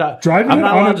MotorTrend. driving I'm it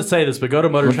not on allowed a- to say this, but go to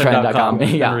MotorTrend.com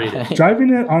Yeah. and read it. driving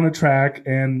it on a track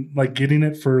and like getting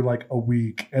it for like a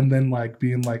week and then like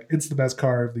being like it's the best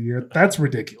car of the year. That's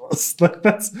ridiculous. Like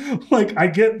that's like I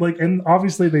get like, and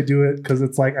obviously they do it because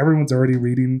it's like everyone's already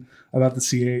reading about the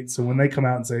C8. So when they come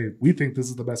out and say we think this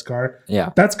is the best car,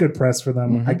 Yeah. that's good press for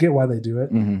them. Mhm. I get why they do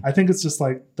it. Mhm. I think it's just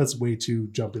like that's way too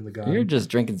jumping the gun. You're just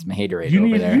drinking some haterade you over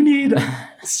need there. you need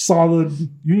solid.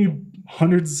 You need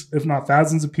hundreds, if not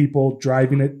thousands, of people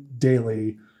driving it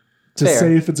daily to Fair.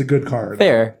 say if it's a good car. Or not.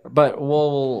 Fair, but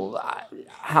well,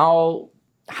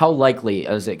 how likely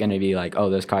is it going to be like, oh,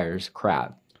 this car is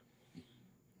crap?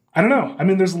 I don't know. I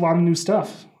mean, there's a lot of new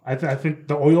stuff. I think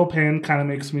the oil pan kind of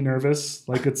makes me nervous.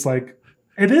 Like it's like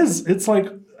it is. It's like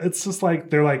it's just like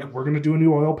they're like we're gonna do a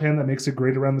new oil pan that makes it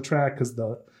great around the track because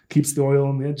keeps the oil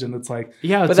in the engine. It's like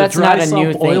Yeah, But it's that's a dry not a sump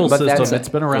new thing, oil but that's system. a- It's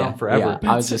been around yeah, forever.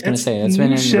 yeah. I was just going to say, it's new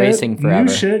been in shit, racing forever. New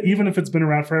shit, even if it's been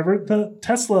around forever, the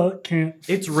Tesla can't.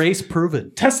 It's race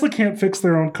proven. Tesla can't fix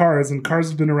their own cars, and cars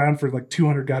have been around for like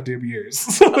 200 goddamn years.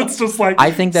 So it's just like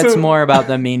I think that's so- more about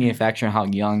the manufacturer, how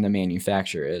young the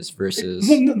manufacturer is versus.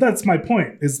 Well, no, that's my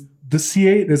point. Is the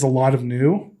C8 is a lot of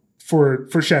new for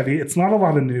Chevy. It's not a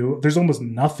lot of new. There's almost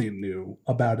nothing new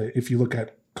about it if you look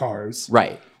at cars.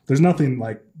 Right. There's nothing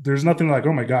like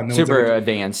oh my god, no one's Super ever-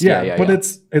 advanced. Yeah, but yeah.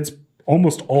 it's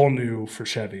almost all new for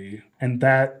Chevy, and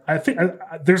that I think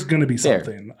there's going to be Fair.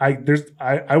 something.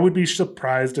 I would be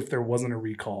surprised if there wasn't a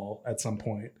recall at some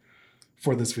point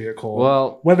for this vehicle.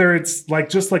 Well, whether it's like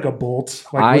just like a Bolt,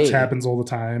 like which happens all the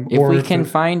time, if or we can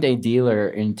find a dealer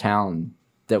in town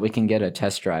that we can get a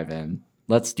test drive in,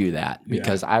 let's do that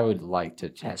because I would like to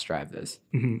test drive this.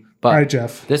 Mhm. But all right,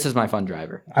 Jeff, this is my fun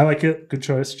driver. I like it. Good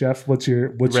choice, Jeff. What's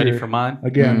Ready your for mine?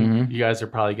 again? Mhm. You guys are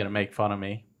probably going to make fun of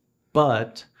me,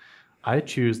 but I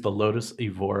choose the Lotus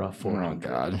Evora 400. Oh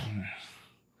God.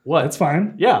 What? That's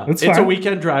fine. Yeah, That's it's a fine.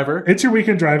 weekend driver. It's your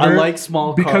weekend driver. I like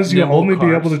small cars. because you'll only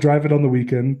be able to drive it on the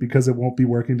weekend because it won't be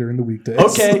working during the weekdays.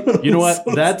 Okay, you know what?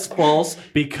 That's false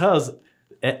because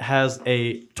it has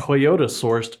a Toyota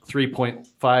sourced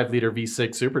 3.5 liter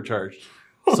V6 supercharged.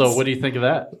 So what do you think of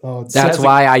that? Oh, it's That's so-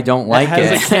 why I don't like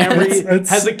has it. a Camry. It's-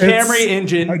 has a it's- Camry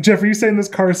engine. Jeff, are you saying this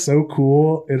car is so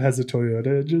cool? It has a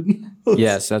Toyota engine.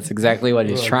 Yes, that's exactly what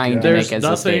he's Oh, trying God. to There's make as a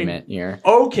nothing- statement here.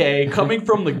 Okay, coming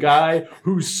from the guy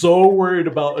who's so worried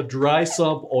about a dry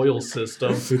sump oil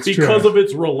system because true. of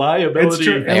its reliability, It's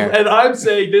true. and I'm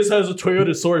saying this has a Toyota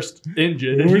sourced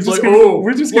engine, and We're he's just like, gonna- "Oh,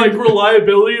 we're just like gonna-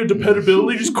 reliability and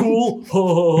dependability is cool."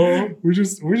 We're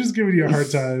just giving you a hard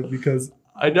time because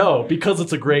I know because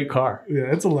it's a great car. yeah,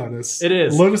 it's a Lotus. It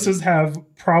is. Lotuses have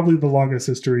probably the longest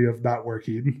history of not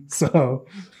working. So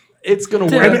It's gonna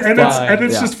work. and fine.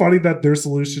 it's Yeah. just funny that their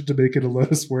solution to making a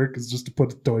Lotus work is just to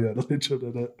put a Toyota engine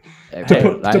in it. Hey,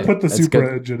 To put the that's Supra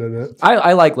good. engine in it.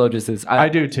 I like Lotuses. I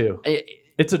do too.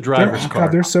 It's a driver's car.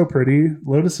 God, they're so pretty.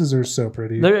 Lotuses are so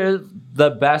pretty. They're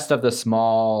the best of the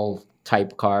small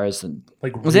type cars. And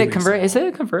Like was really it convert? small. Is it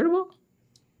a convertible?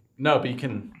 No, but you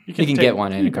can You can take- get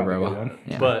one in a you probably convertible. get one.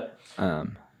 Yeah. But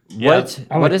What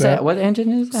I what like is that. that? What engine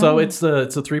is that? so it's a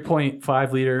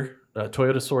 3.5 liter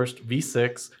Toyota sourced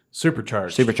V6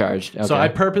 supercharged. supercharged. Okay. So I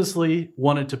purposely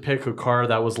wanted to pick a car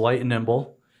that was light and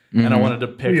nimble, and I Mhm. wanted to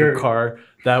pick You're- a car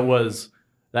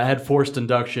that had forced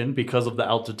induction because of the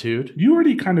altitude. You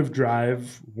already kind of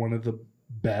drive one of the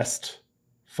best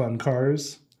fun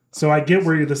cars. So I get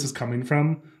where this is coming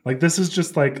from. Like this is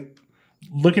just like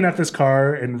looking at this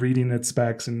car and reading its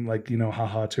specs and like,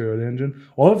 haha, Toyota engine.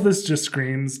 All of this just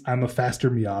screams I'm a faster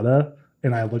Miata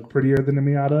and I look prettier than a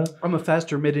Miata. I'm a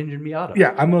faster mid-engine Miata.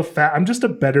 Yeah, I'm just a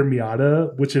better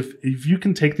Miata, which if you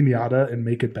can take the Miata and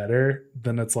make it better,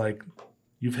 then it's like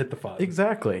you've hit the fun.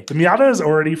 Exactly. The Miata is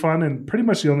already fun, and pretty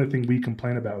much the only thing we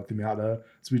complain about with the Miata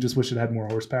is we just wish it had more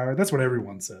horsepower. That's what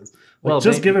everyone says. Like, Well,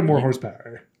 just maybe- give it more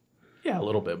horsepower. Yeah, a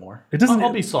little bit more. It doesn't-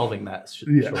 I'll be solving that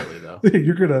Yeah. shortly, though.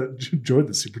 You're gonna join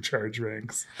the supercharged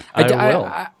ranks. I will.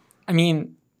 I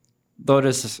mean,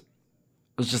 Lotus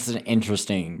was just an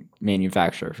interesting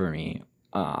manufacturer for me.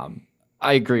 I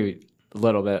agree a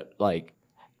little bit, like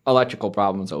electrical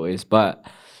problems always, but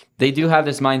they do have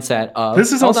this mindset of.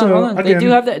 This is hold on, also, hold on. They do again-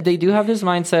 have that. They do have this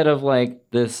mindset of like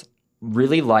this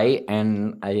really light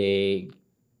and a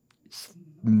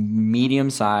medium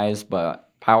size, but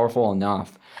powerful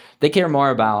enough. They care more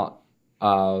about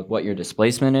what your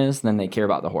displacement is than they care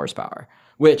about the horsepower,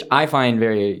 which I find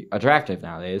very attractive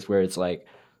nowadays. Where it's like,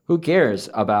 who cares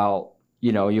about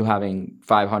you having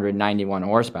 591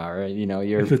 horsepower?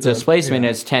 Your If it's a- displacement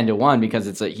yeah. is 10-1 because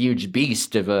it's a huge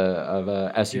beast of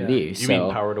a SUV. You so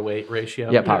mean power to weight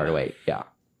ratio? yeah, power to weight. Yeah.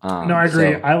 No, I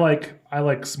agree. so- I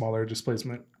like smaller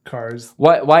displacement cars.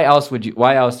 Why else did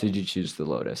you choose the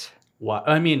Lotus? Why?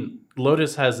 I mean,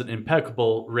 Lotus has an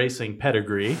impeccable racing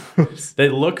pedigree. They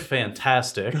look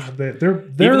fantastic. They're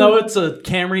Even though it's a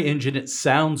Camry engine, it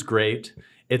sounds great.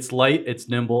 It's light, it's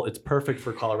nimble, it's perfect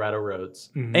for Colorado roads,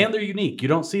 and they're unique. You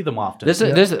don't see them often. That's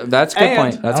a good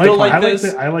point. That's a I good like point.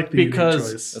 this I like the because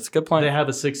unique choice. That's a good point. they have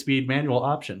a 6-speed manual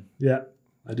option, Yeah,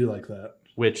 I do like that.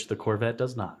 which the Corvette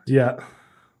does not. Yeah.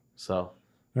 So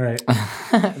All right.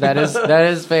 that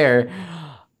is fair.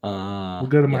 We'll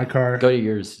go to my car. Go to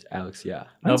yours, Alex. Yeah.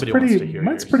 Mine's Nobody pretty, wants to hear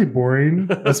mine's yours. pretty boring,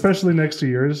 especially next to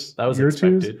yours. That was your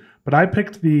expected. twos. But I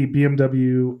picked the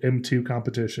BMW M2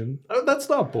 competition, oh, that's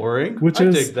not boring. which I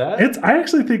is dig that. I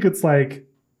actually think it's like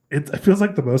it feels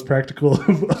like the most practical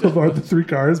of our the three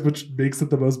cars, which makes it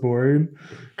the most boring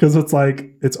because it's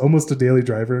like it's almost a daily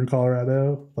driver in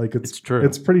Colorado. Like It's true.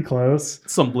 It's pretty close.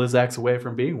 Some Blizzaks away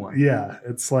from being one. Yeah,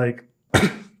 it's like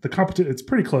the competition. It's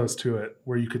pretty close to it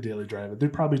where you could daily drive it.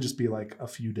 There'd probably just be like a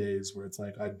few days where it's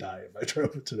like I'd die if I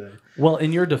drove it today. Well,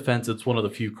 in your defense, it's one of the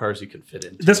few cars you can fit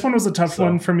into. This one was a tough So-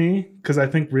 one for me because I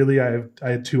think really I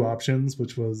had two options,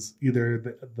 which was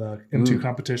either the M2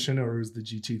 competition or it was the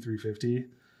GT350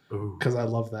 Ooh. because I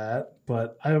love that.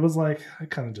 But I was like, I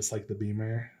kind of just like the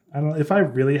Beamer. I don't know if I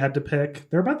really had to pick.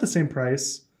 They're about the same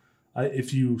price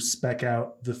if you spec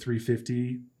out the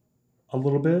 350 a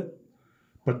little bit,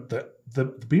 but the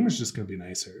Beamer's just going to be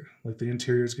nicer. Like the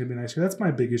interior is going to be nicer. That's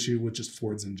my big issue with just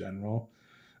Fords in general.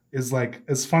 Is like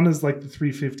as fun as like the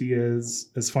 350 is,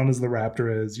 as fun as the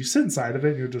Raptor is. You sit inside of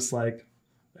it, and you're just like,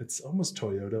 it's almost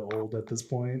Toyota old at this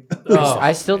point. Oh.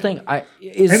 I still think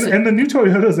and the new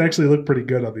Toyotas actually look pretty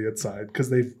good on the inside because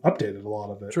they've updated a lot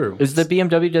of it. True. is the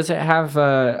BMW, does it have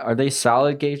are they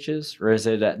solid gauges or is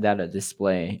it that a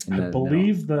display in I the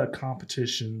believe the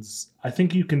competitions. I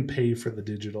think you can pay for the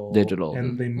digital,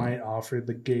 and they might offer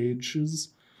the gauges.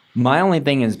 My only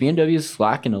thing is BMW's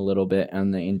slacking a little bit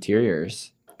on the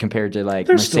interiors compared to like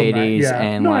They're still not- Mercedes yeah.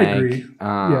 and No, I like agree.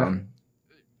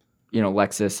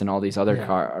 Lexus and all these other Yeah.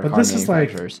 car But this is like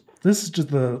manufacturers. this is just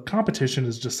the competition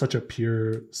is just such a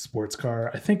pure sports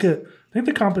car. I think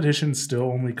the competition still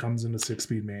only comes in a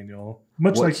 6-speed manual,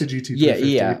 much like the GT350.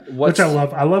 Yeah. Which I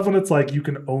love. I love when it's like you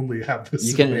can only have this.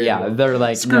 You can, manual. they're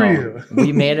like, Screw no, you.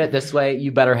 we made it this way.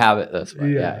 You better have it this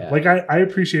way. Yeah. Yeah. Like I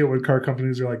appreciate when car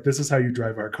companies are like, this is how you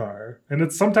drive our car. And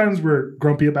it's sometimes we're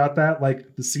grumpy about that,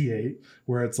 like the C8,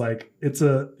 where it's like it's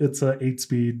a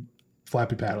 8-speed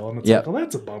flappy paddle, and it's Yep. like, well,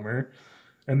 that's a bummer.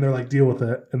 And they're like, deal with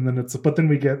it. And then but then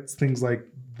we get things like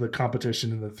the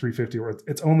competition in the 350 where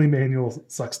it's only manual,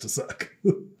 sucks to suck.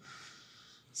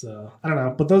 So I don't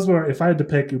know. But those were, if I had to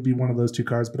pick, it would be one of those two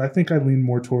cars. But I think I lean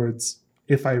more towards,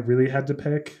 if I really had to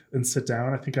pick and sit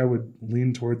down, I think I would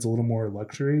lean towards a little more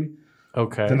luxury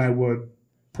Okay. than I would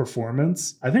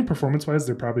performance. I think performance wise,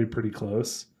 they're probably pretty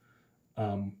close.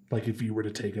 Like if you were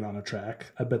to take it on a track,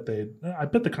 I bet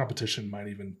the competition might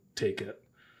even take it.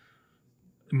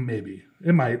 Maybe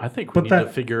it might. I think we but need that- to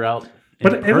figure out.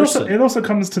 But in it also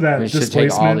comes to that We should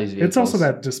take all displacement. these It's also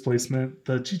vehicles. that displacement.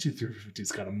 The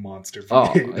GT350's got a monster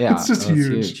Oh, V8. yeah. It's just that's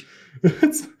huge.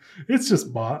 It's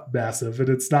just massive, and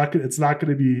it's not going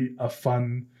to be a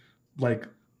fun like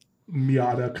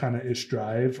Miata kind of ish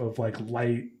drive of like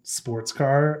light sports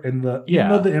car. And even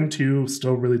though the M2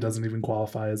 still really doesn't even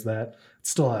qualify as that,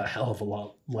 it's still a hell of a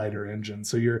lot lighter engine.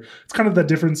 So it's kind of the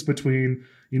difference between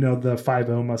the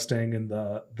 5.0 Mustang and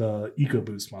the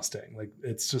EcoBoost Mustang. Like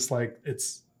it's just like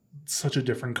it's such a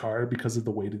different car because of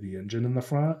the weight of the engine in the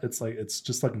front. It's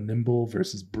just like nimble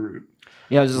versus brute.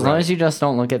 Yeah, as long as you just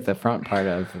don't look at the front part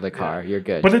of the car, you're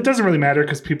good. But it doesn't really matter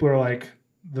because people are like,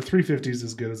 the 350 is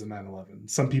as good as a 911.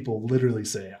 Some people literally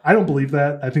say, I don't believe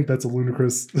that. I think that's a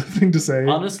ludicrous thing to say.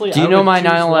 Honestly, Do you I know would my choose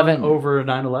 911 one over a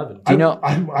 911? Do you know?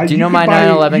 Do you know could my buy-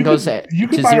 911 you goes could- to you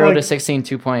could 0 buy, to 16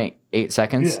 2.8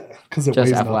 seconds? Yeah, because it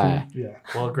Just weighs FYI. nothing. Yeah.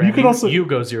 Well, Graham, You could also- you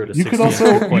go 0 to You 60. could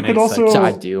also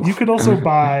I do. you could also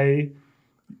buy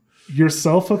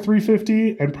yourself a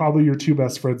 350 and probably your two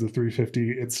best friends a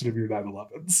 350 instead of your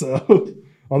 911. So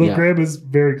although Yeah. Graham has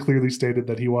very clearly stated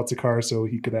that he wants a car so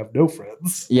he could have no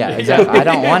friends. Yeah, exactly. I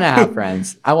don't want to have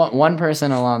friends. I want one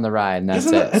person along the ride, and that's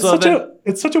Isn't it? it.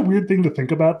 It's such a weird thing to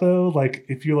think about though. Like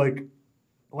if you like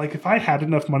if I had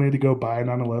enough money to go buy a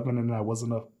 911 and I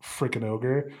wasn't a freaking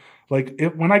ogre, like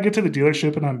when I get to the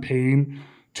dealership and I'm paying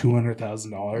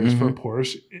 $200,000 for a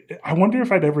Porsche, I wonder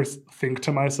if I'd ever think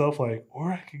to myself like,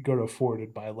 or I could go to Ford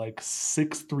and buy like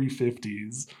 6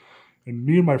 350s, and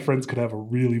me and my friends could have a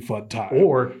really fun time.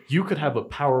 Or you could have a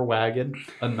Power Wagon,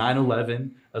 a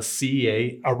 911, a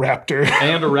C8, a Raptor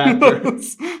and a Raptor.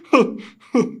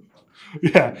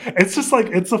 Yeah, it's just like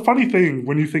it's a funny thing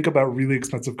when you think about really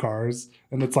expensive cars,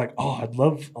 and it's like, oh, I'd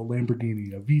love a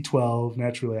Lamborghini, a V12,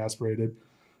 naturally aspirated,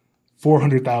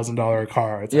 $400,000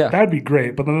 car. It's Yeah. like, that'd be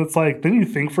great. But then it's like, then you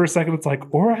think for a second, it's like,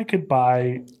 or I could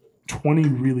buy 20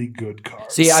 really good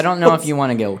cars. See, I don't know if you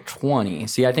want to go 20.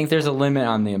 See, I think there's a limit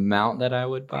on the amount that I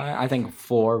would buy. I think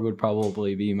 4 would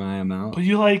probably be my amount. But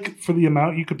you like for the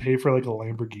amount you could pay for like a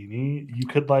Lamborghini, you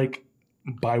could like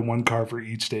buy one car for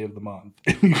each day of the month.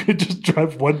 And you could just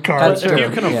drive one car. That's If true. you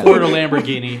can Yeah. afford a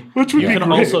Lamborghini, Which would you be can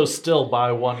great. also still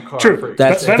buy one car True. for each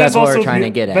That's- day. that's what we're also trying the-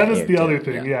 to get at That is here, the other too.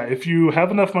 thing. Yeah. Yeah. If you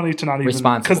have enough money to not even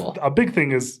Responsible. because a big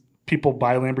thing is people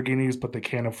buy Lamborghinis, but they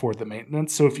can't afford the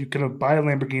maintenance. So if you can buy a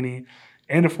Lamborghini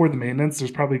and afford the maintenance,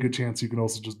 there's probably a good chance you can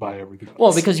also just buy everything else.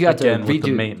 Well, because you have Again, to with the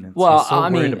redo maintenance. Well, I'm so I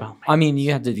worried mean, about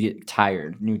you have to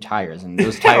get new tires, and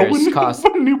those Yeah, tires when cost.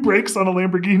 new brakes on a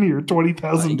Lamborghini are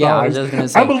 $20,000. Yeah, I was just gonna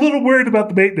say. I'm a little worried about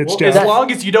the maintenance, Well, Jeff. as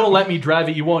long as you don't let me drive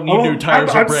it, you won't need new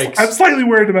tires or brakes. I'm slightly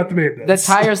worried about the The maintenance.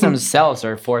 tires themselves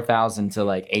are $4,000 to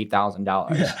like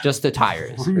 $8,000. Just the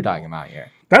tires we're talking about here.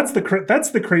 That's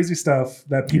the crazy stuff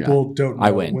that people don't know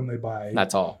I win. when they buy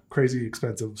That's all. crazy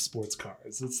expensive sports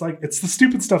cars. It's like it's the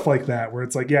stupid stuff like that where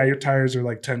it's like, yeah, your tires are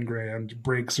like 10 grand,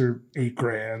 brakes are 8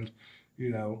 grand,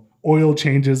 oil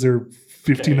changes are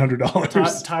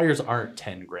 $1,500. Tires aren't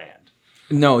 10 grand.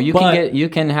 No, But- you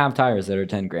can have tires that are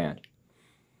 10 grand.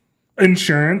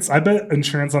 Insurance, I bet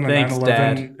insurance on a Thanks,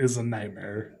 911 is a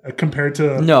nightmare compared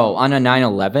to. No, on a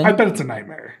 911. I bet it's a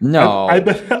nightmare. No. I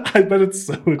bet it's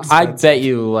so expensive. I bet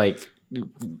you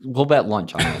we'll bet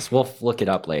lunch on this. We'll look it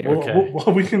up later. Okay.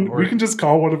 Well, we can just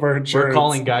call one of our insurance. We're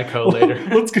calling Geico later.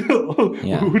 Let's go.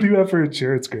 Yeah. Who do you have for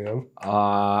insurance, Graham?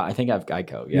 I think I have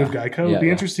Geico. Yeah. You have Geico? Yeah, It'd be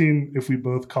yeah. interesting if we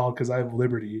both called because I have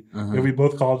Liberty. Uh-huh. If we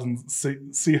both called and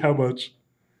see how much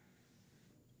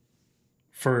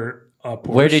for a Porsche.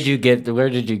 Where did you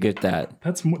get that?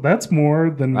 That's more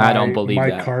than I don't believe my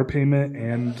that. car payment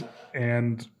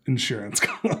and insurance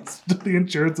cost. The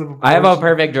insurance of a Porsche. I have a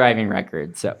perfect driving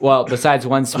record. So, well, besides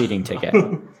one speeding ticket.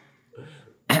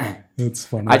 That's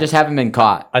funny. I just haven't been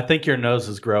caught. I think your nose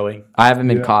is growing. I haven't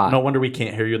been caught. No wonder we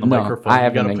can't hear you in the No, microphone. I You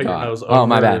haven't gotta been put caught. your nose Oh,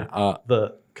 my over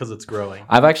bad. because it's growing.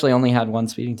 I've actually only had one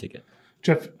speeding ticket.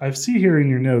 Jeff, I see here in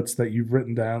your notes that you've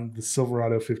written down the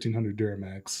Silverado 1500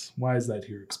 Duramax. Why is that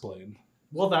here? Explain.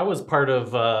 Well, that was part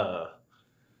of the.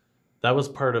 I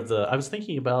was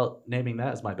thinking about naming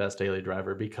that as my best daily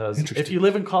driver because Interesting. if you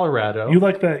live in Colorado, You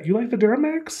like that? You like the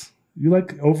Duramax? You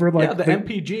like over like the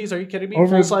MPGs? Are you kidding me?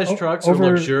 over- Full size trucks are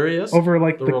over- luxurious, over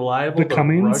like the the reliable, the the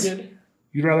Cummins? rugged.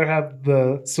 You'd rather have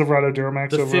the Silverado Duramax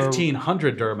The over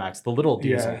 1500 Duramax, the little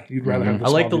diesel. Yeah, you'd rather have the I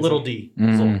like small the little diesel. D.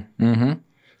 diesel. Mm-hmm.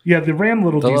 Yeah, the Ram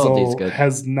Little The Little Diesel D's good.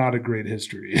 has not a great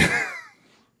history.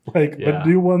 Like Yeah. the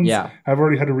new ones Yeah. have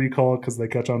already had a recall because they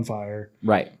catch on fire,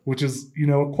 Right. which is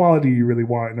a quality you really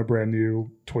want in a brand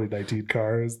new 2019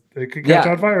 car. Is they can catch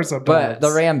Yeah, on fire sometimes. But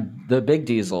the Ram, the big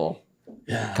diesel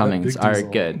Cummings Big are diesel.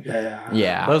 good. Yeah.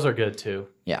 Yeah. Those are good too.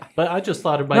 Yeah. But I just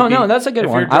thought it might No, be. no, that's a good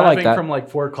if one. you're I like driving that. from like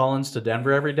Fort Collins to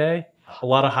Denver every day, a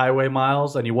lot of highway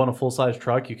miles, and you want a full size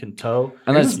truck you can tow.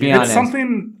 And let's be It's honest.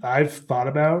 something I've thought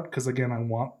about because again, I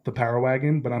want the Power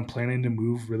Wagon, but I'm planning to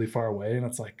move really far away, and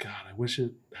it's like, God, I wish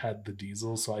it had the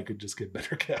diesel so I could just get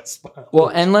better gas mileage. Well,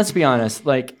 and let's be honest.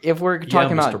 Like, if we're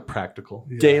talking Mr. about Practical.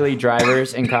 daily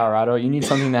drivers in Colorado, you need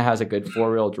something that has a good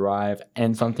 4-wheel drive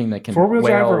and something that can 4-wheel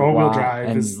drive or whale all-wheel lot drive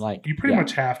and is like you pretty yeah.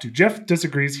 much have to. Jeff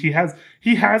disagrees. He has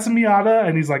a Miata,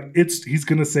 and he's like he's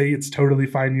gonna say it's totally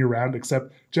fine year round.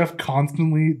 Except Jeff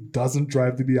constantly doesn't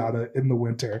drive the Miata in the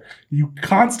winter. You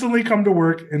constantly come to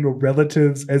work in a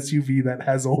relative's SUV that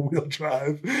has all-wheel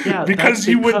drive. Yeah, because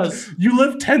that's you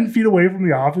live 10 feet away from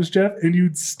the office, Jeff, and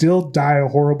you'd still die a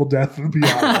horrible death in the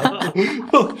Miata.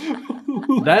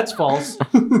 That's false.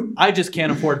 I just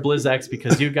can't afford BlizzX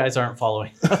because you guys aren't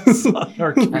following us.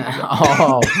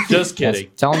 Oh, Just kidding.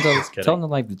 yes. Tell them kidding. to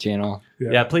like the channel.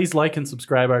 Yeah, please like and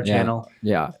subscribe our Yeah. channel.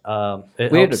 Yeah.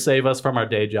 It We had helps to- save us from our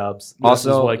day jobs. This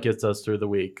Also- is what gets us through the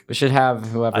week. We should have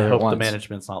whoever I hope wants. the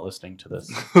management's not listening to this.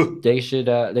 They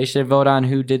should vote on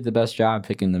who did the best job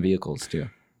picking the vehicles too.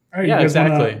 All right, Yeah, you guys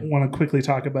exactly. Want to quickly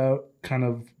talk about kind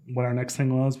of what our next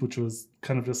thing was, which was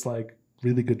kind of just like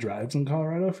really good drives in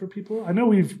Colorado for people. I know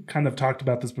we've kind of talked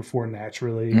about this before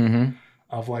naturally Mm-hmm.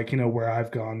 of like, where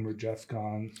I've gone, where Jeff's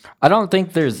gone. I don't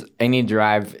think there's any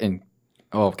drive in.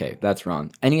 Oh, okay, that's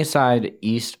wrong. Any side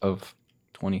east of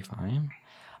 25.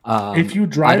 If you I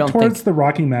drive don't towards think- the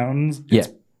Rocky Mountains, it's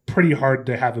Yeah. pretty hard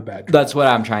to have a bad drive. That's what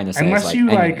I'm trying to say. Unless is you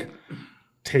any-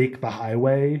 take the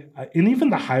highway, and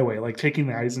even the highway, like taking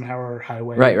the Eisenhower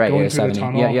Highway, right, going yeah, through the 70.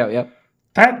 tunnel. Yeah.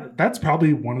 That's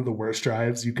probably one of the worst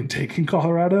drives you can take in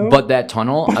Colorado. But that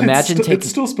tunnel, But imagine taking. it's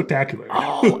still spectacular.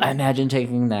 Oh, imagine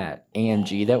taking that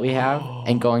AMG that we have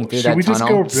and going through Should that we just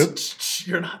tunnel. go rip?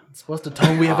 You're not supposed to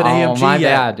tell me we have an Oh, AMG my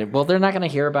yet. bad. Well, they're not going to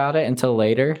hear about it until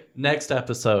later. Next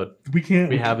episode, We can't.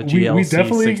 we have a we GLC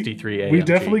definitely 63 AMG. We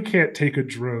definitely can't take a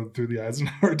drone through the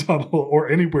Eisenhower Tunnel or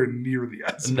anywhere near the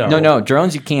Eisenhower. No,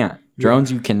 drones you can't.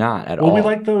 Drones you cannot at Well, all. we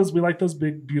like those. We like those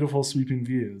big, beautiful, sweeping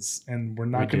views, and we're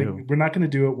not We gonna do. we're not gonna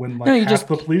do it when like No, you half just-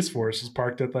 the police force is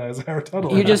parked at the Eisenhower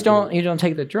Tunnel. You just don't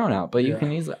take the drone out, but you Yeah.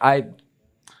 can easily. We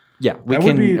That would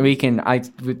can be- we can talk It's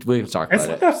about not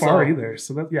it. that far So- either.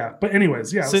 So that yeah. But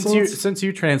anyways, yeah. Since so you let's- since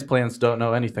you transplants don't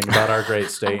know anything about our great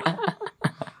state,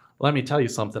 let me tell you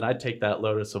something. I'd take that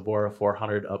Lotus Evora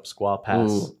 400 up Squaw Pass.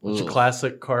 Ooh, It's a ooh.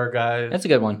 classic car guy That's a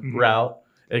good one. route.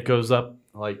 It goes up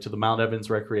like to the Mount Evans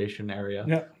recreation area.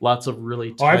 Yeah. Lots of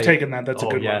really oh, I've tight- taken that. That's a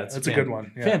Oh, good yeah, one. it's That's a good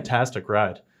one. Yeah. Fantastic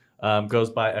ride.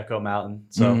 Goes by Echo Mountain.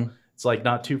 So Mhm. it's like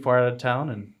not too far out of town.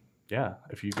 And yeah,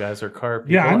 if you guys are car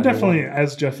people. Yeah, I'm and you definitely, want-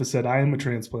 as Jeff has said, I am a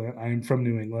transplant. I am from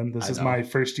New England. This I is know. my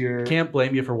first year Can't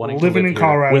blame you for wanting living to in live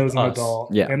Colorado here as with an us.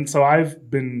 adult. Yeah. And so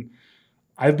I've been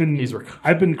He's recovered.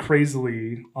 I've been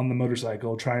crazily on the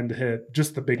motorcycle trying to hit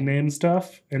just the big name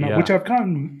stuff, and Yeah. which I've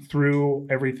gotten through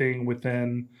everything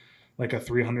within like a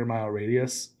 300-mile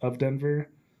radius of Denver,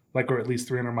 like or at least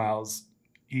 300 miles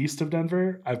east of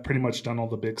Denver. I've pretty much done all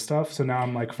the big stuff. So now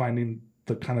I'm like finding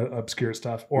the kind of obscure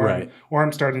stuff, or Right.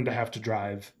 I'm starting to have to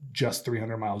drive just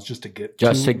 300 miles just to get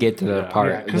Just to get to the Yeah. part.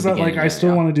 yeah, because the like beginning I there, still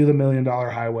yeah. want to do the $1 Million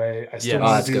Highway. I still Yeah. Oh,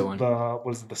 want that's to a good do one.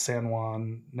 what is it, the San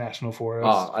Juan National Forest.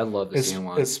 Oh, I love the It's, San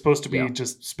Juan. it's supposed to be Yeah.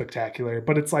 just spectacular,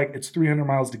 but it's like it's 300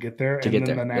 miles to get there, To and get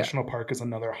then there, the yeah. national park is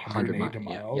another 180 mi-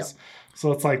 yeah, miles.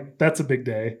 So it's like that's a big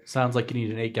day. Sounds like you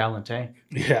need an 8-gallon tank.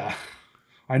 Yeah,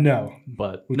 I know.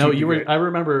 But Would no, you be you were. great? I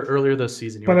remember earlier this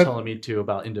season you But were I- telling me too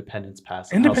about Independence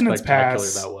Pass. And Independence how spectacular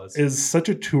Pass that was. is such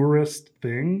a tourist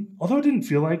thing, although it didn't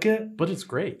feel like it. But it's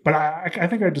great. But I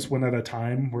think I just went at a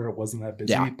time where it wasn't that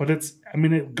busy. Yeah. But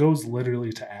it goes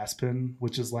literally to Aspen,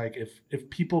 which is like if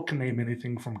people can name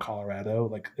anything from Colorado,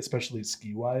 like especially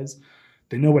ski wise,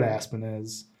 they know what Aspen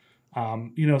is.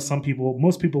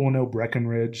 Most people will know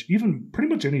Breckenridge. Even pretty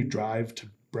much any drive to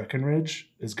Breckenridge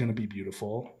is going to be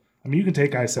beautiful. I mean, you can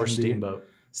take Or I-70. Steamboat.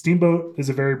 Steamboat is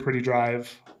a very pretty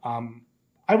drive.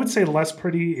 I would say less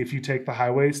pretty if you take the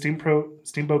highway.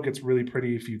 Steamboat gets really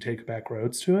pretty if you take back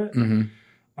roads to it. Mhm.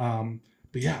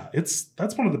 But yeah,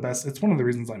 that's one of the best. It's one of the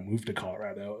reasons I moved to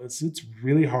Colorado. It's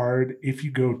really hard if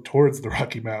you go towards the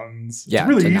Rocky Mountains. Yeah, it's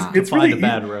really to easy. not It's find really a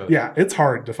bad easy. road. Yeah, it's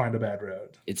hard to find a bad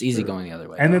road, It's easy going the other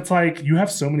way. and though. it's like you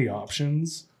have so many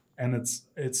options, and it's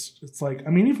like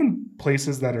I mean even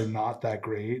places that are not that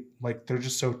great, like they're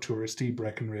just so touristy.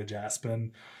 Breckenridge,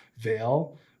 Aspen,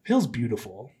 Vail. Vail's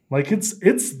beautiful. Like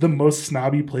it's the most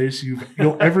snobby place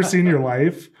you'll ever see in your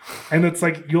life, and it's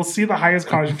like you'll see the highest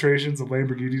concentrations of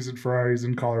Lamborghinis and Ferraris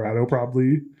in Colorado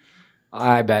probably.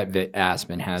 I bet that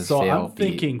Aspen has So fail I'm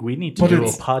thinking we need to But do a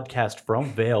it's- podcast from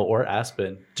Vail or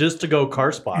Aspen just to go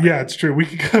car spotting. Yeah, it's true. We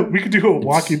could do a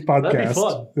walking podcast. that'd be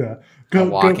fun. Yeah, A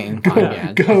walking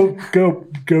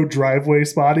podcast. go driveway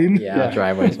spotting. Yeah,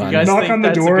 driveway's If you fun. guys Knock think on the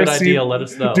that's door, a good see- idea, let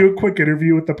us know. Do a quick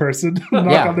interview with the person.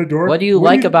 Knock on the door. What do you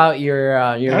like about your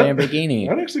That- Lamborghini?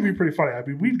 That'd actually be pretty funny. I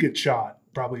mean, we'd get shot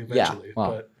probably eventually,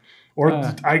 well,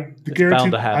 but I bound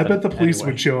guarantee. to I happen bet the police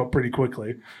anyway. would show up pretty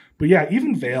quickly. But yeah,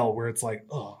 even Vail, where it's like,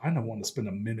 oh, I don't want to spend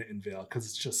a minute in Vail because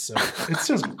it's just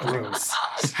gross.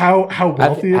 How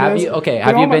wealthy have it is. you But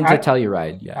have you been to I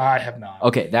Telluride? Yeah. I have not.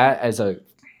 Okay, that is a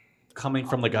Coming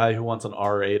from the guy who wants an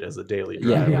R8 as a daily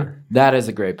yeah, driver. that is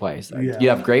a great place. Yeah. You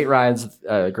have great rides,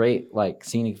 great like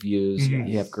scenic views. Mhm.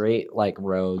 You have great like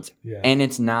roads, Yeah. and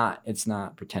it's not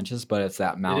pretentious, but it's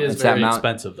that It mountain. is It's that very mountain.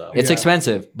 expensive though. It's Yeah.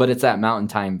 expensive, but it's that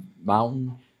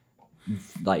mountain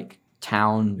like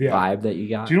town Yeah. vibe that you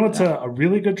got. Do you know what's Yeah. a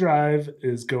really good drive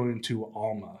is going to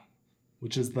Alma,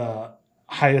 which is the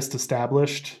highest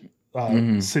established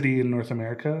Mhm. city in North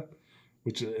America.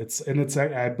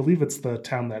 I believe it's the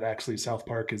town that actually South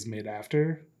Park is made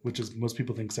after, which is most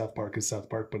people think South Park is South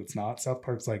Park, but it's not. South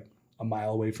Park's like a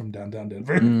mile away from downtown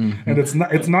Denver, Mhm. and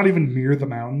it's not even near the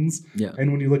mountains. Yeah.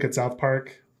 And when you look at South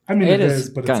Park, I mean it is,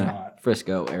 but it's kinda not.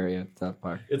 Frisco area, South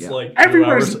Park. It's yeah. like 2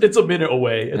 Everywhere's- hours. It's a minute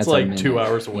away. It's That's a like minute. 2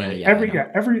 hours away. Yeah.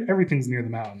 Everything's near the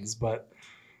mountains, but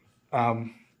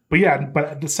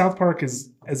the South Park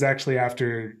is actually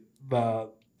after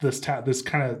this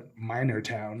kind of minor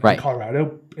town Right. in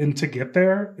Colorado, and to get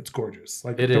there, it's gorgeous.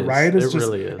 Like It the is. ride is It just,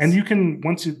 really is. and you can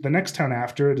the next town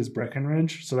after it is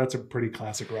Breckenridge, so that's a pretty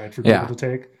classic ride for Yeah. people to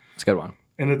take. It's a good one.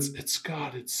 And it's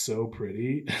so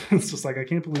pretty. It's just like I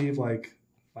can't believe like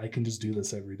I can just do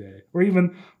this every day. Or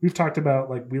even we've talked about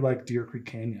like we like Deer Creek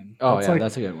Canyon. Oh that's yeah, like,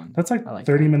 that's a good one. That's like, I like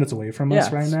 30 that. minutes away from Yeah,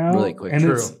 us right it's now. really quick. And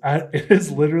True. it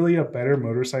is literally a better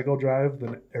motorcycle drive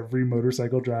than every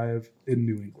motorcycle drive in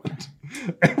New England,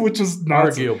 which is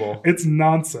nonsense. Arguable. It's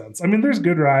nonsense. I mean, there's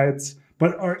good rides,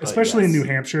 but especially in yes. New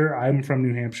Hampshire. I'm from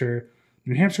New Hampshire.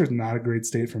 New Hampshire is not a great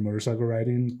state for motorcycle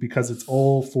riding because it's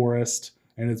all forest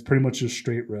and it's pretty much just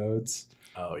straight roads.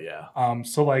 Oh yeah.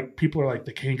 So like people are like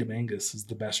the Kangamangas is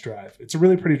the best drive. It's a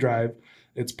really pretty drive.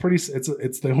 It's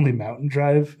the only mountain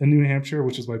drive in New Hampshire,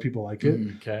 which is why people like it.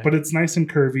 Okay. But it's nice and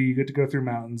curvy. You get to go through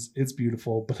mountains. It's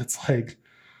beautiful, but it's like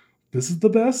this is the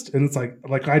best. And it's like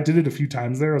I did it a few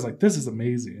times there. I was like, this is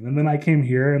amazing. And then I came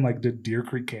here and like did Deer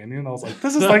Creek Canyon. I was like,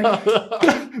 this is like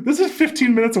this is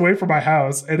 15 minutes away from my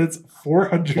house, and it's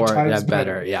 400 times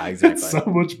better. Yeah, exactly. It's so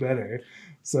much better.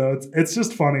 So it's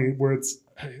just funny where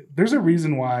there's a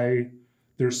reason why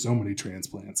there's so many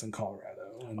transplants in Colorado.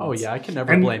 And Oh yeah, I can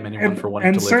never blame anyone for wanting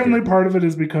and to live certainly here. part of it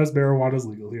is because marijuana is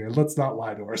legal here. Let's not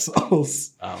lie to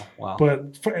ourselves. Oh wow.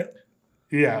 But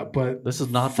but This is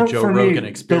not the Joe for Rogan me,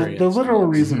 experience. The literal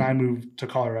folks. reason I moved to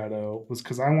Colorado was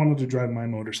because I wanted to drive my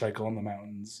motorcycle in the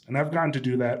mountains, and I've gotten to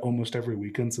do that almost every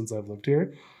weekend since I've lived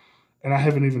here. And I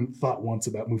haven't even thought once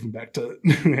about moving back to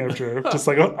New Hampshire, just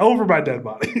like over my dead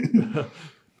body.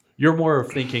 You're more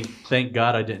of thinking, thank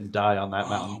God I didn't die on that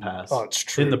mountain pass. Oh, it's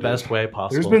true. In the dude. best way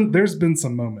possible. There's been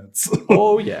some moments.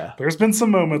 Oh yeah. There's been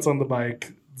some moments on the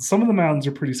bike. Some of the mountains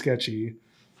are pretty sketchy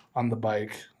on the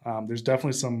bike. There's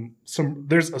definitely some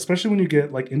there's, especially when you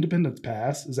get like Independence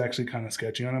Pass is actually kind of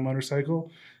sketchy on a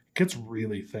motorcycle. It gets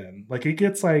really thin. Like it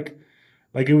gets like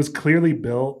it was clearly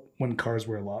built when cars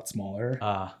were a lot smaller.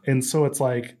 And so it's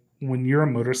like when you're a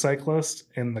motorcyclist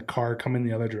and the car coming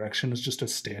the other direction is just a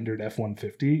standard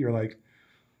F-150, you're like,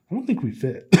 I don't think we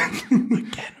fit.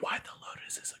 Again, why the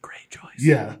Lotus is a great choice.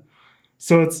 Yeah.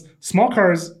 So it's small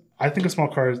cars. I think the small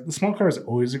car is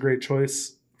always a great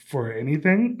choice for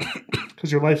anything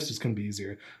because your life's just going to be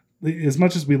easier. As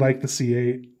much as we like the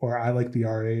C8 or I like the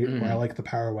R8 or I like the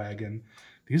Power Wagon,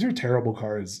 these are terrible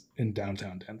cars in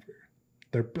downtown Denver.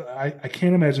 I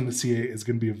can't imagine the C8 is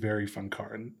going to be a very fun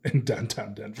car in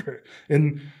downtown Denver.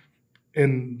 In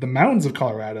the mountains of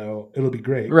Colorado, it'll be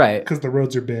great. Right. Because the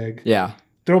roads are big. Yeah.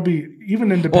 There'll be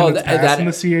even Independence Pass that- in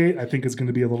the C8. I think is going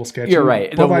to be a little sketchy. You're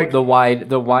right. But The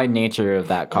wide nature of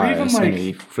that car is going to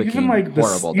be freaking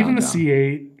horrible. Even the downtown.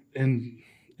 C8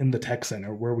 in the tech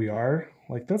center where we are,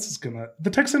 like the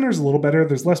tech center is a little better.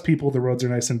 There's less people. The roads are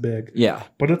nice and big. Yeah.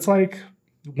 But it's like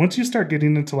once you start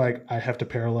getting into like I have to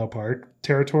parallel park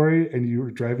territory, and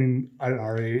you're driving an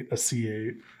R8, a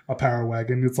C8, a Power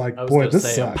Wagon, it's like, boy,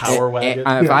 this sucks. A Power Wagon.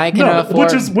 If I can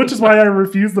afford, which is why I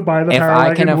refuse to buy the If Power I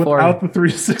Wagon can afford- without the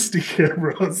 360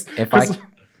 cameras.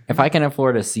 if I can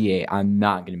afford a C8, I'm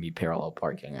not going to be parallel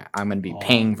parking. I'm going to be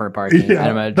paying for parking. Yeah,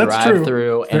 I'm going to that's drive true.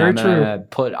 through, and Very I'm going to true.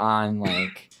 put on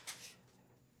like,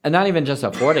 and not even just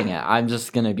affording it. I'm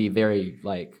just going to be very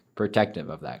like protective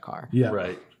of that car. Yeah.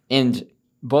 Right. And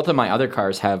both of my other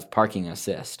cars have parking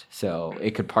assist, so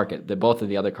it could park it. Both of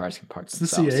the other cars can park Does the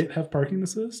themselves. C8 have parking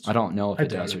assist? I don't know if I it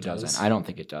doubt does or it does. doesn't. I don't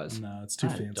think it does. No, it's too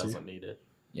It fancy. doesn't need it.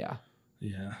 Yeah.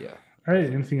 Yeah. Yeah. All right.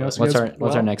 Anything else? What's you our guys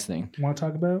What's our next thing? want to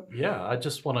talk about? Yeah, I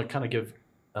just want to kind of give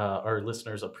our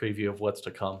listeners a preview of what's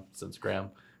to come since Graham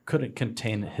couldn't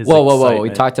contain his Whoa! We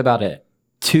excitement. talked about it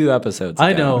 2 episodes ago.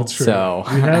 I know. That's true. So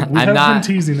we have I'm not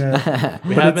been teasing it.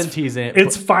 We But have it's- been teasing it.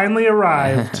 It's finally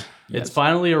arrived. It's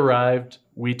finally arrived.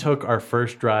 We took our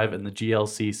first drive in the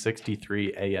GLC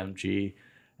 63 AMG,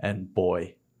 and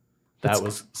boy, that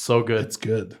was so good. It's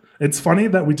good. It's funny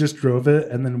that we just drove it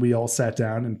and then we all sat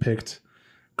down and picked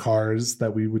cars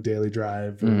that we would daily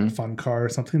drive, or a fun car or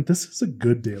something. This is a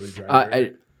good daily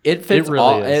driver. It fits It really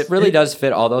all. is. It really does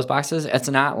fit all those boxes. It's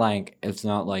not like a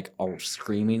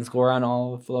screaming score on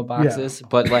all of the boxes,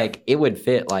 but like it would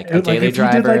fit like a daily if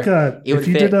driver. If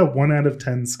you did a 1 out of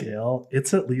 10 scale,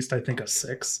 it's at least I think a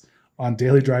 6 on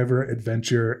daily driver,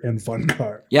 adventure, and fun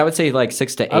car. Yeah, I would say like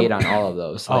 6 to 8 on all of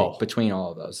those. Like Oh. between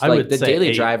all of those. I Like would the say daily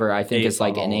 8 driver, I think is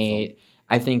like on an all of them. 8.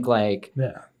 I think like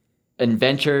Yeah.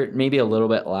 adventure maybe a little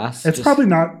bit less. It's Just- probably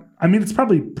not. I mean, it's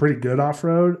probably pretty good off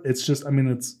road. It's just, I mean,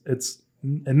 it's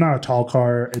not a tall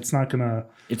car. It's not gonna.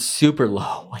 It's super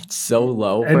low. It's so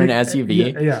low for an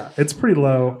SUV. Yeah, it's pretty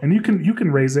low, and you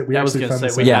can raise it. We I was actually going to found say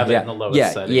this we out. have it in the lowest yeah,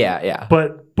 setting. yeah.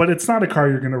 But it's not a car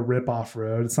you're gonna rip off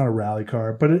road. It's not a rally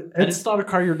car. But And it's not a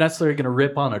car you're necessarily going to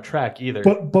rip on a track either.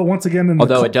 but once again, in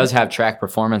Although the, it does have track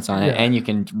performance on it, Yeah. and you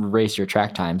can race your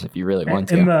track times if you really want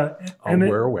to. in the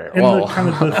we're aware. in Whoa. the kind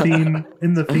of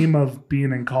the theme of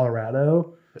being in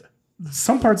Colorado.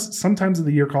 Sometimes of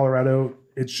the year, Colorado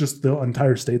it's just the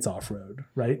entire state's off road,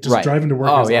 right? Just Right. driving to work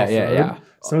Oh, is yeah, off yeah, road. yeah.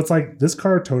 So it's like this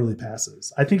car totally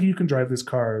passes. I think you can drive this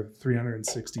car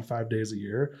 365 days a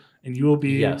year, and you will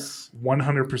be Yes.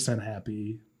 100%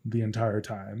 happy the entire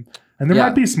time. And there Yeah.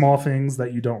 might be small things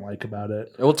that you don't like about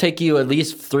it. It will take you at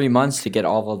least 3 months to get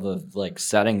all of the like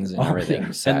settings and Oh, everything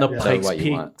yeah. set And the to Pikes what you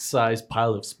Peak want. size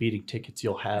pile of speeding tickets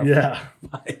you'll have. Yeah.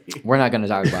 We're not going to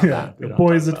talk about Yeah. that. We don't Boy,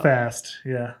 talk is it about fast.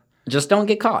 Yeah. Just don't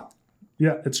get caught.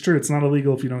 Yeah, it's true. It's not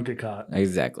illegal if you don't get caught.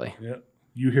 Exactly. Yeah.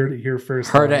 You heard it here first.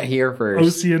 Heard on it here first.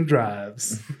 OCN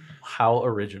Drives. How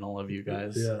original of you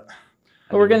guys. Yeah.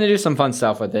 But we're going to do some fun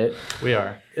stuff with it. We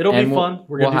are. It'll And be we'll- fun.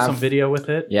 We're going to we'll do some have- video with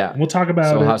it. Yeah. We'll talk about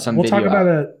So it. we'll have some We'll talk video about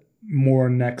out. it more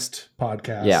next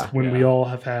podcast. Yeah. When we Yeah. all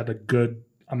have had a good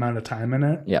amount of time in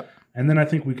it. Yep. And then I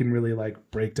think we can really like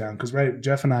break down because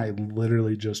Jeff and I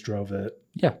literally just drove it.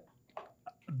 Yeah.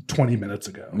 20 minutes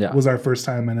ago. Yeah. It was our first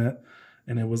time in it,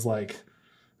 and it was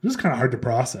kind of hard to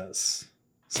process.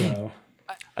 So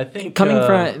I think Coming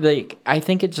from like, I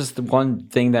think it's just the one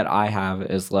thing that I have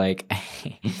is like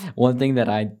one thing that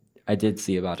I did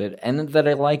see about it, and that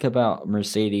I like about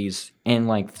Mercedes and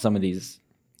like some of these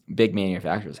big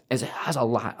manufacturers is it has a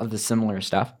lot of the similar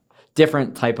stuff,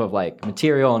 different type of like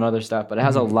material and other stuff, but it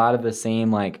has a lot of the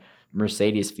same like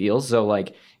Mercedes feels. So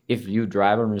like if you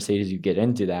drive a Mercedes, you get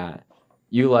into that,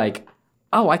 you like,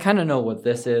 oh, I kind of know what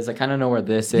this is. I kind of know where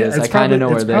this is. I kind of know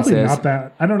where this is. Not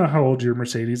that, I don't know how old your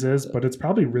Mercedes is, but it's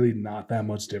probably really not that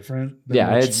much different. Than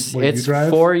Yeah, what it's what you drive.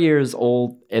 4 years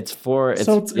old. It's so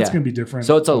it's yeah. gonna be different.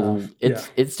 So it's enough.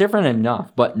 it's different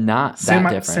enough, but not same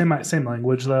that different. same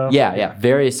language though. Yeah,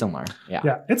 very similar. Yeah.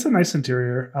 Yeah, it's a nice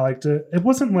interior. I liked it. It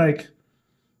wasn't like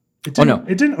it Oh, didn't,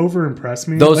 no. it didn't over impress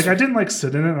me. Those- like I didn't like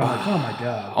sit in it and I'm like, oh my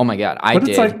god. Oh my god, I But did.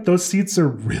 it's like those seats are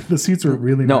the seats are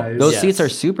really No, nice. those Yes. seats are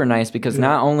super nice because Yeah.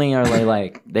 not only are they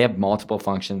like they have multiple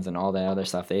functions and all that other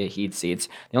stuff. They have heat seats.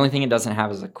 The only thing it doesn't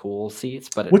have is a cool seats,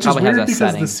 but it Which is probably weird has a because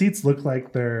setting. the seats look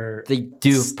like they're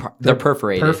They're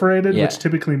perforated. Perforated, Yeah. which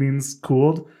typically means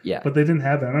cooled. Yeah. But they didn't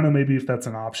have that. I don't know, maybe if that's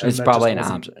an option. It's that probably just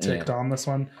an wasn't option, ticked yeah. on this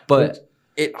one. But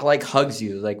it like hugs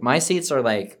you. Like my seats are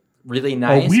like really Oh,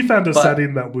 nice. we found a but-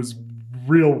 setting that was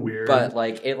real weird. But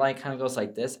like it like kind of goes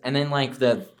like this, and then like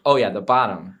the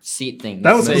bottom seat thing.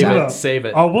 That was Save hold it, up. save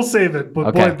it. Oh, we'll save it. But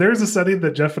Okay. boy, there's a setting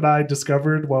that Jeff and I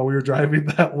discovered while we were driving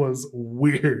that was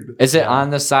weird. Is it on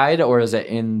the side or is it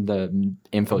in the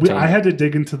infotainment? I had to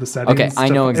dig into the settings. Okay, I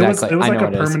know exactly. It was I like know a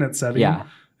what it is. permanent setting. Yeah.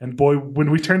 And boy,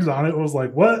 when we turned it on, it was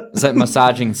like, what? Is that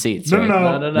massaging seats? No,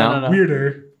 right? No.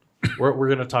 Weirder. We're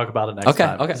gonna talk about it next Okay,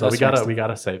 time. okay, So that's we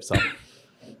gotta save some.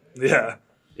 Yeah.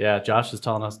 Yeah, Josh is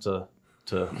telling us to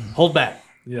hold back,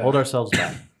 Yeah. hold ourselves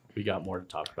back. We got more to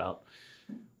talk about.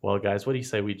 Well, guys, what do you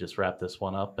say we just wrap this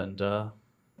one up and Those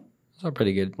are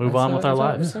pretty good. Move on with our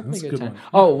lives. that's a Yeah, that's pretty a good good time. one.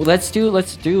 Oh, let's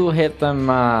do hit them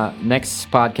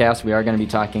next podcast. We are going to be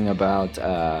talking about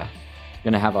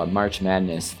going to have a March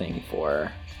Madness thing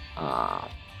for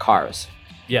cars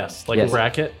yes, like Yes. a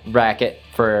bracket. bracket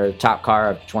for top car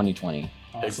of 2020.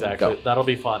 Awesome. Exactly. Go. That'll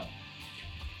be fun.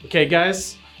 Okay,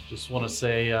 guys, just want to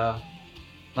say not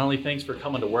only thanks for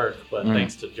coming to work, but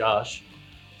thanks to Josh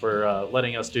for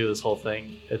letting us do this whole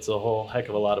thing. It's a whole heck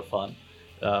of a lot of fun.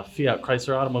 Fiat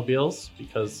Chrysler Automobiles,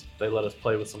 because they let us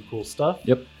play with some cool stuff.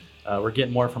 Yep. We're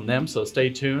getting more from them, so stay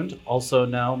tuned. Also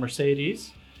now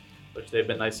Mercedes, which they've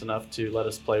been nice enough to let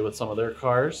us play with some of their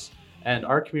cars. And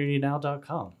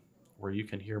ourcommunitynow.com, where you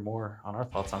can hear more on our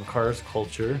thoughts on cars,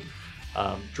 culture,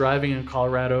 driving in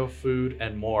Colorado, food,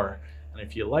 and more. And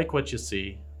if you like what you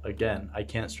see, again, I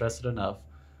can't stress it enough,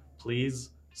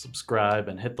 please subscribe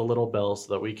and hit the little bell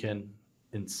so that we can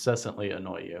incessantly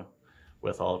annoy you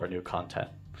with all of our new content.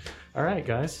 All right,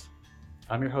 guys.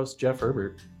 I'm your host, Jeff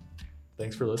Herbert.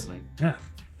 Thanks for listening. Yeah.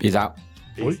 Peace out.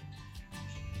 Peace.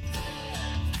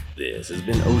 This has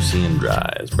been OCN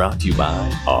Drives, brought to you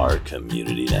by Our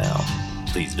Community Now.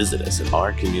 Please visit us at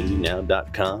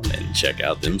ourcommunitynow.com and check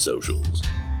out them socials.